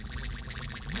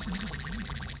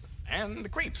 and the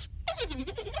creeps.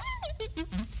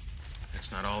 That's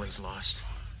not all he's lost.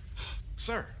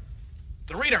 Sir,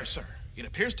 the radar, sir. It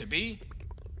appears to be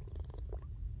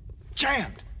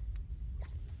jammed.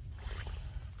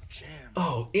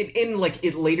 Oh, in like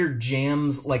it later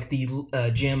jams, like the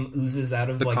jam oozes out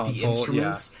of the, like console, the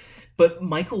instruments. Yeah. But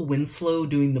Michael Winslow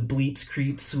doing the bleeps,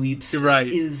 creeps, sweeps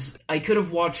is... I could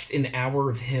have watched an hour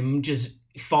of him just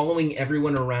following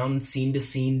everyone around scene to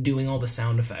scene doing all the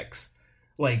sound effects.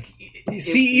 Like,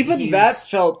 even that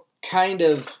felt kind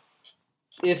of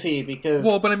iffy because...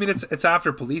 Well, but I mean, it's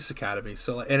after Police Academy,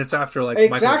 so and it's after like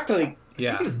exactly. Michael, yeah,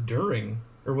 I think it was during,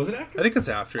 or was it after? I think it's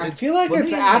after. I feel like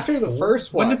it's after the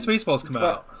first one. When did Spaceballs come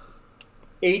out?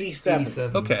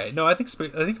 87. Okay, no, I think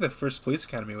the first Police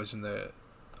Academy was in the...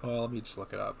 Well, let me just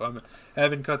look it up.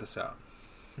 Evan, cut this out.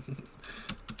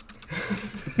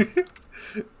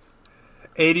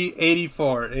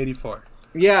 84.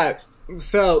 Yeah,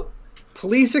 so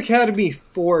Police Academy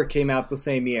 4 came out the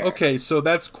same year. Okay, so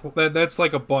that's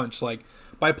like a bunch. Like,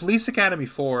 by Police Academy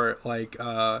 4, like,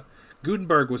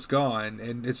 Gutenberg was gone,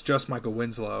 and it's just Michael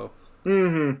Winslow.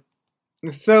 Mm-hmm.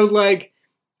 So, like,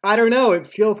 I don't know, it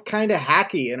feels kind of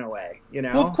hacky in a way, you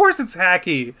know? Well, of course it's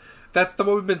hacky. That's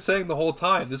what we've been saying the whole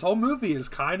time. This whole movie is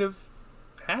kind of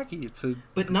hacky.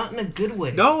 But not in a good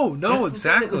way. No, that's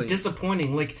exactly. That was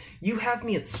disappointing. Like, you have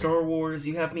me at Star Wars,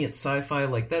 you have me at sci-fi.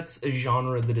 Like, that's a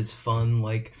genre that is fun.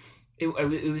 Like,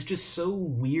 it was just so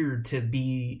weird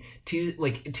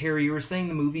like, Terry, you were saying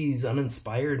the movie is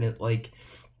uninspired, and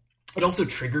it also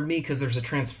triggered me because there's a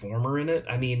Transformer in it.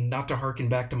 I mean, not to harken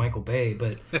back to Michael Bay,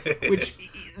 but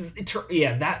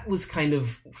that was kind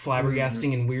of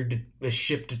flabbergasting and weird. A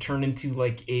ship to turn into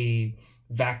like a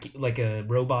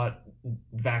robot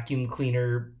vacuum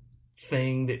cleaner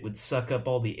thing that would suck up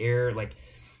all the air, like,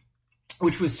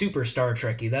 which was super Star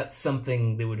Trek-y. That's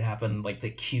something that would happen, like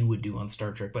that Q would do on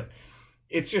Star Trek. But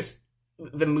it's just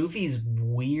the movie's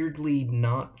weirdly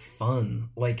not fun.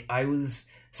 Like, I was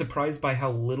surprised by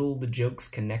how little the jokes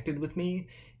connected with me,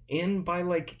 and by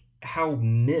like how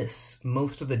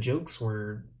most of the jokes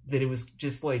were that it was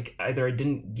just like either I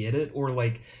didn't get it or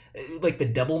like the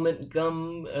Devilment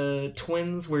Gum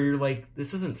twins, where you're like,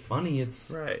 this isn't funny.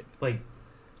 It's right. Like,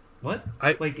 what?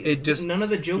 It just none of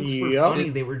the jokes were funny.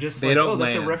 They were just like, oh,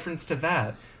 that's land. a reference to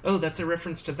that. Oh, that's a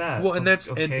reference to that. Well, and that's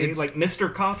okay. and it's, like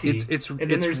Mr. Coffee. It's and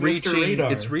then there's reaching. Mr.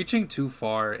 Radar. It's reaching too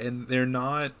far, and they're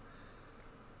not.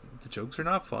 The jokes are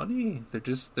not funny. They're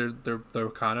just they're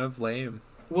kind of lame.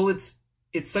 Well, it's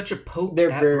such a poke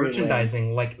They're at very merchandising,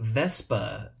 lame. like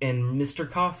Vespa and Mr.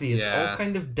 Coffee. It's all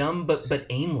kind of dumb, but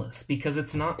aimless because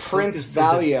it's not Prince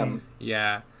Valium.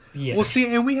 Yeah. Yeah. Well, see,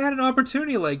 and we had an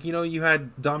opportunity. Like, you know, you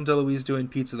had Dom DeLuise doing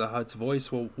Pizza the Hutt's voice.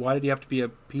 Well, why did he have to be a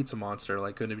pizza monster?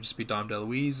 Like, couldn't it just be Dom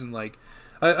DeLuise? And like,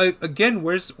 again,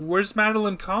 where's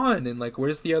Madeline Kahn? And like,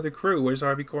 where's the other crew? Where's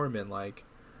Harvey Korman? Like,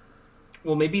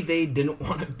 well, maybe they didn't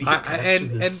want to be attached to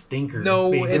the stinker.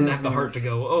 No, they didn't have the heart to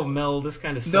go, oh, Mel, this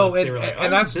kind of sucks. No, they were like,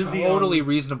 and that's totally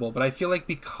reasonable. But I feel like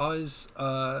because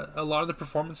a lot of the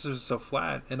performances are so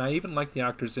flat, and I even like the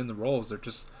actors in the roles, they're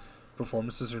just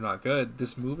performances are not good.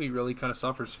 This movie really kind of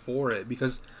suffers for it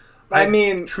because I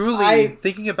mean, truly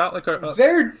thinking about like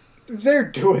they're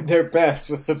doing their best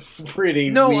with some pretty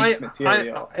weak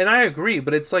material. And I agree,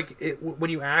 but it's like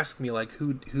when you ask me like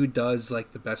who does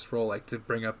like the best role, like to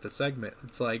bring up the segment,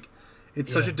 it's like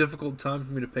it's such a difficult time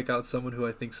for me to pick out someone who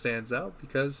I think stands out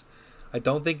because I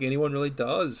don't think anyone really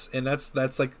does, and that's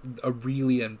like a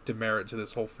really demerit to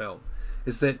this whole film.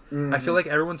 Is that I feel like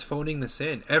everyone's phoning this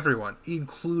in. Everyone,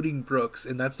 including Brooks,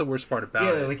 and that's the worst part about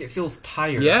it. Yeah, like it feels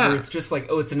tired. Yeah. Where it's just like,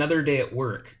 oh, it's another day at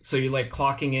work. So you're like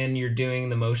clocking in, you're doing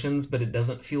the motions, but it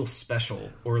doesn't feel special.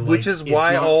 Or like, which is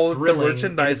why all the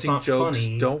merchandising jokes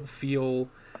funny. Don't feel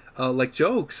like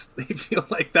jokes. They feel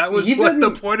like that was what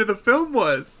the point of the film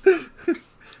was.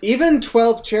 Even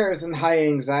 12 Chairs and High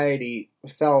Anxiety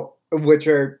felt, which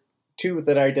are two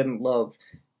that I didn't love,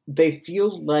 they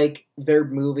feel like they're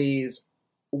movies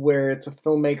where it's a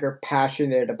filmmaker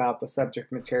passionate about the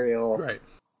subject material, right,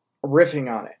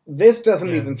 riffing on it. This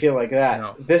doesn't even feel like that.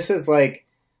 No. This is like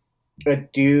a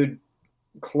dude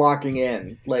clocking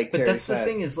in, like Terry that's said. The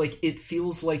thing is, like, it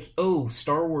feels like, oh,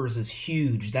 Star Wars is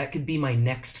huge. That could be my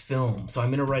next film. So I'm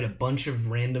going to write a bunch of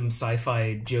random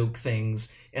sci-fi joke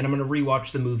things, and I'm going to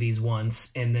rewatch the movies once,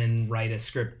 and then write a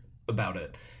script about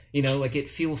it. You know, like, it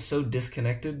feels so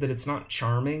disconnected that it's not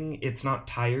charming, it's not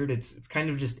tired, it's kind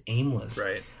of just aimless.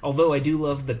 Right. Although I do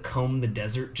love the comb the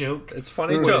desert joke. It's a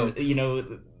funny joke. You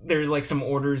know, there's like some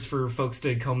orders for folks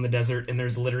to comb the desert, and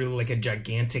there's literally like a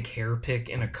gigantic hair pick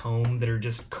and a comb that are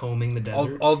just combing the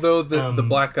desert. Although the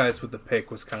black guys with the pick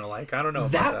was kind of like, I don't know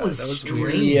about that. That was strange.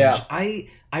 Weird. Yeah.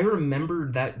 I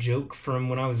remembered that joke from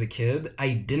when I was a kid.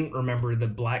 I didn't remember the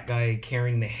black guy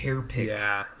carrying the hair pick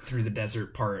through the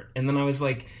desert part. And then I was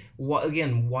like,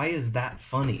 why is that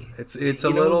funny? It's a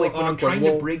little like when awkward. I'm trying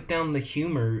to break down the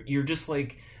humor, you're just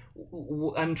like,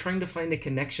 I'm trying to find a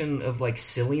connection of like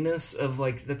silliness of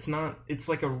like, that's not, it's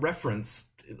like a reference.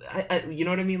 You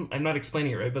know what I mean? I'm not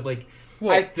explaining it right, but like,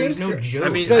 I there's think no joke. I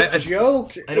mean, the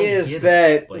joke is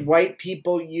that white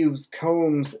people use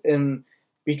combs and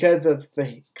because of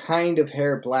the kind of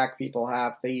hair black people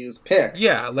have, they use picks.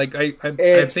 Yeah, like I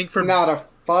think for not a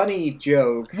funny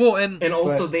joke. Well, and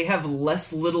also they have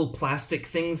less little plastic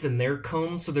things in their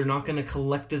combs, so they're not going to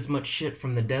collect as much shit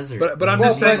from the desert. But I'm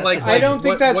just saying, like, I don't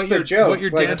think that's the joke. What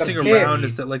you're like, dancing around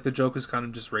is that like the joke is kind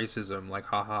of just racism, like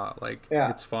haha, like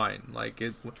it's fine, like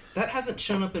it. That hasn't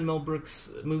shown up in Mel Brooks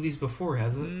movies before,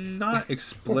 has it? Not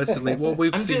explicitly. Well,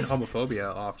 we've seen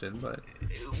homophobia often,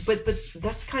 but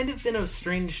that's kind of been a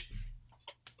strange.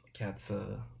 Cat's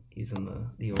using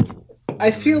the old.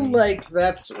 I feel like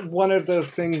that's one of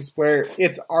those things where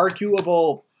it's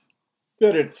arguable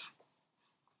that it's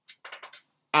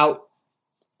out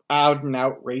and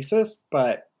out racist,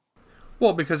 but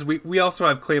well, because we also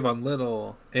have Cleavon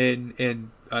Little in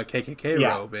KKK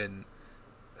robe and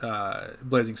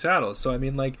Blazing Saddles, so I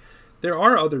mean, like, there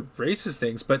are other racist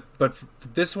things, but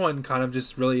this one kind of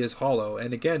just really is hollow.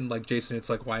 And again, like Jason, it's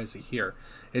like, why is he here?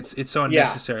 It's so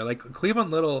unnecessary. Yeah. Like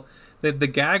Cleavon Little, the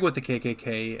gag with the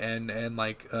KKK and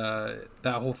like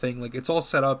that whole thing, like it's all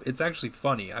set up. It's actually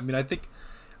funny. I mean, I think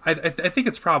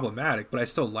it's problematic, but I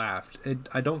still laughed.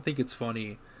 I don't think it's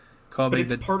funny. But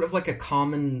it's part of like a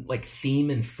common like theme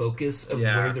and focus of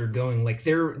where they're going. Like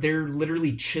they're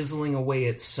literally chiseling away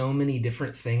at so many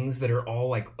different things that are all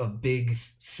like a big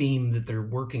theme that they're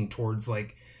working towards,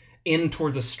 like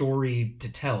towards a story to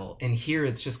tell. And here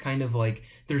it's just kind of like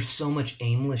there's so much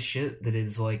aimless shit that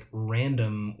is like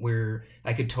random, where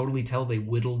I could totally tell they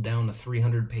whittled down a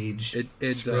 300-page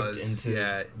script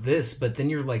into this. But then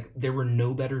you're like, there were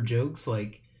no better jokes.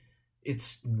 Like,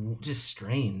 it's just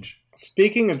strange.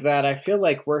 Speaking of that, I feel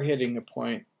like we're hitting a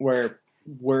point where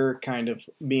we're kind of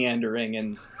meandering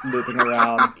and looping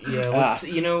around. Yeah,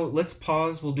 let's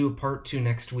pause. We'll do a part 2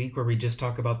 next week where we just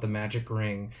talk about the magic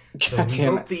ring. So God we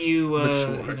damn hope that you...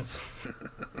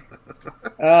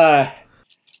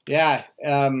 Yeah.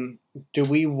 Do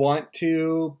we want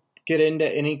to get into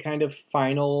any kind of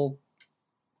final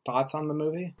thoughts on the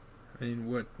movie? I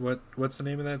mean, what's the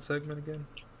name of that segment again?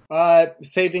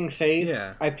 Saving face.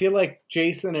 Yeah. I feel like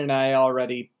Jason and I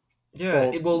already said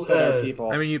our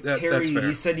people. I mean, Terry, that's fair.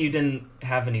 you said you didn't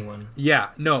have anyone. Yeah,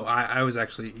 no, I was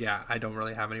actually, I don't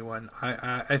really have anyone.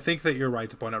 I think that you're right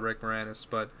to point out Rick Moranis,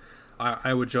 but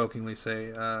I would jokingly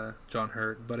say John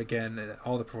Hurt. But again,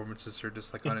 all the performances are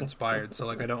just like uninspired. So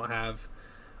like I don't have,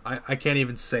 I can't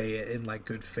even say it in like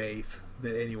good faith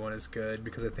that anyone is good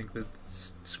because I think the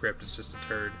script is just a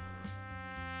turd.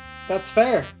 That's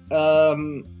fair.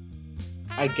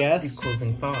 I guess.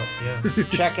 Closing thought, yeah.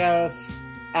 Check us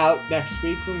out next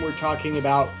week when we're talking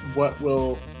about what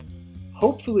will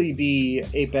hopefully be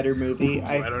a better movie.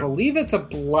 I believe it's a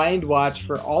blind watch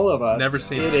for all of us. Never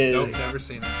seen it. It is. Nope, never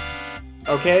seen it.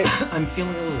 Okay. I'm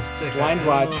feeling a little sick. Blind I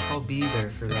watch. don't know if I'll be there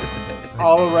for that one.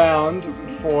 All around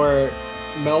for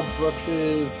Mel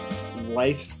Brooks's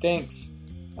Life Stinks.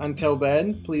 Until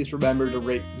then, please remember to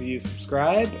rate, review,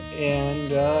 subscribe,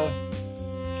 and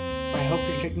I hope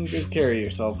you're taking good care of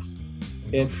yourselves.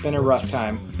 It's been a rough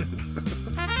time.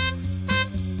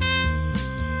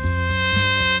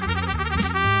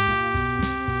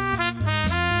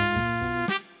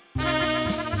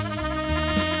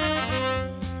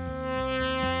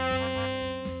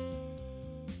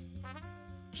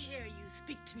 Dare you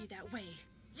speak to me that way?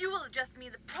 You will address me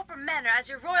in the proper manner as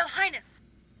your Royal Highness.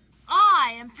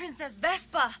 I am Princess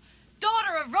Vespa,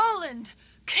 daughter of Roland,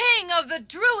 king of the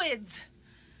Druids.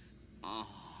 Oh,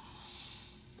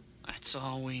 that's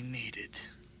all we needed.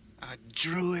 A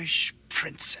Druish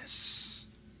princess.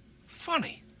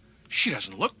 Funny. She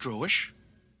doesn't look Druish.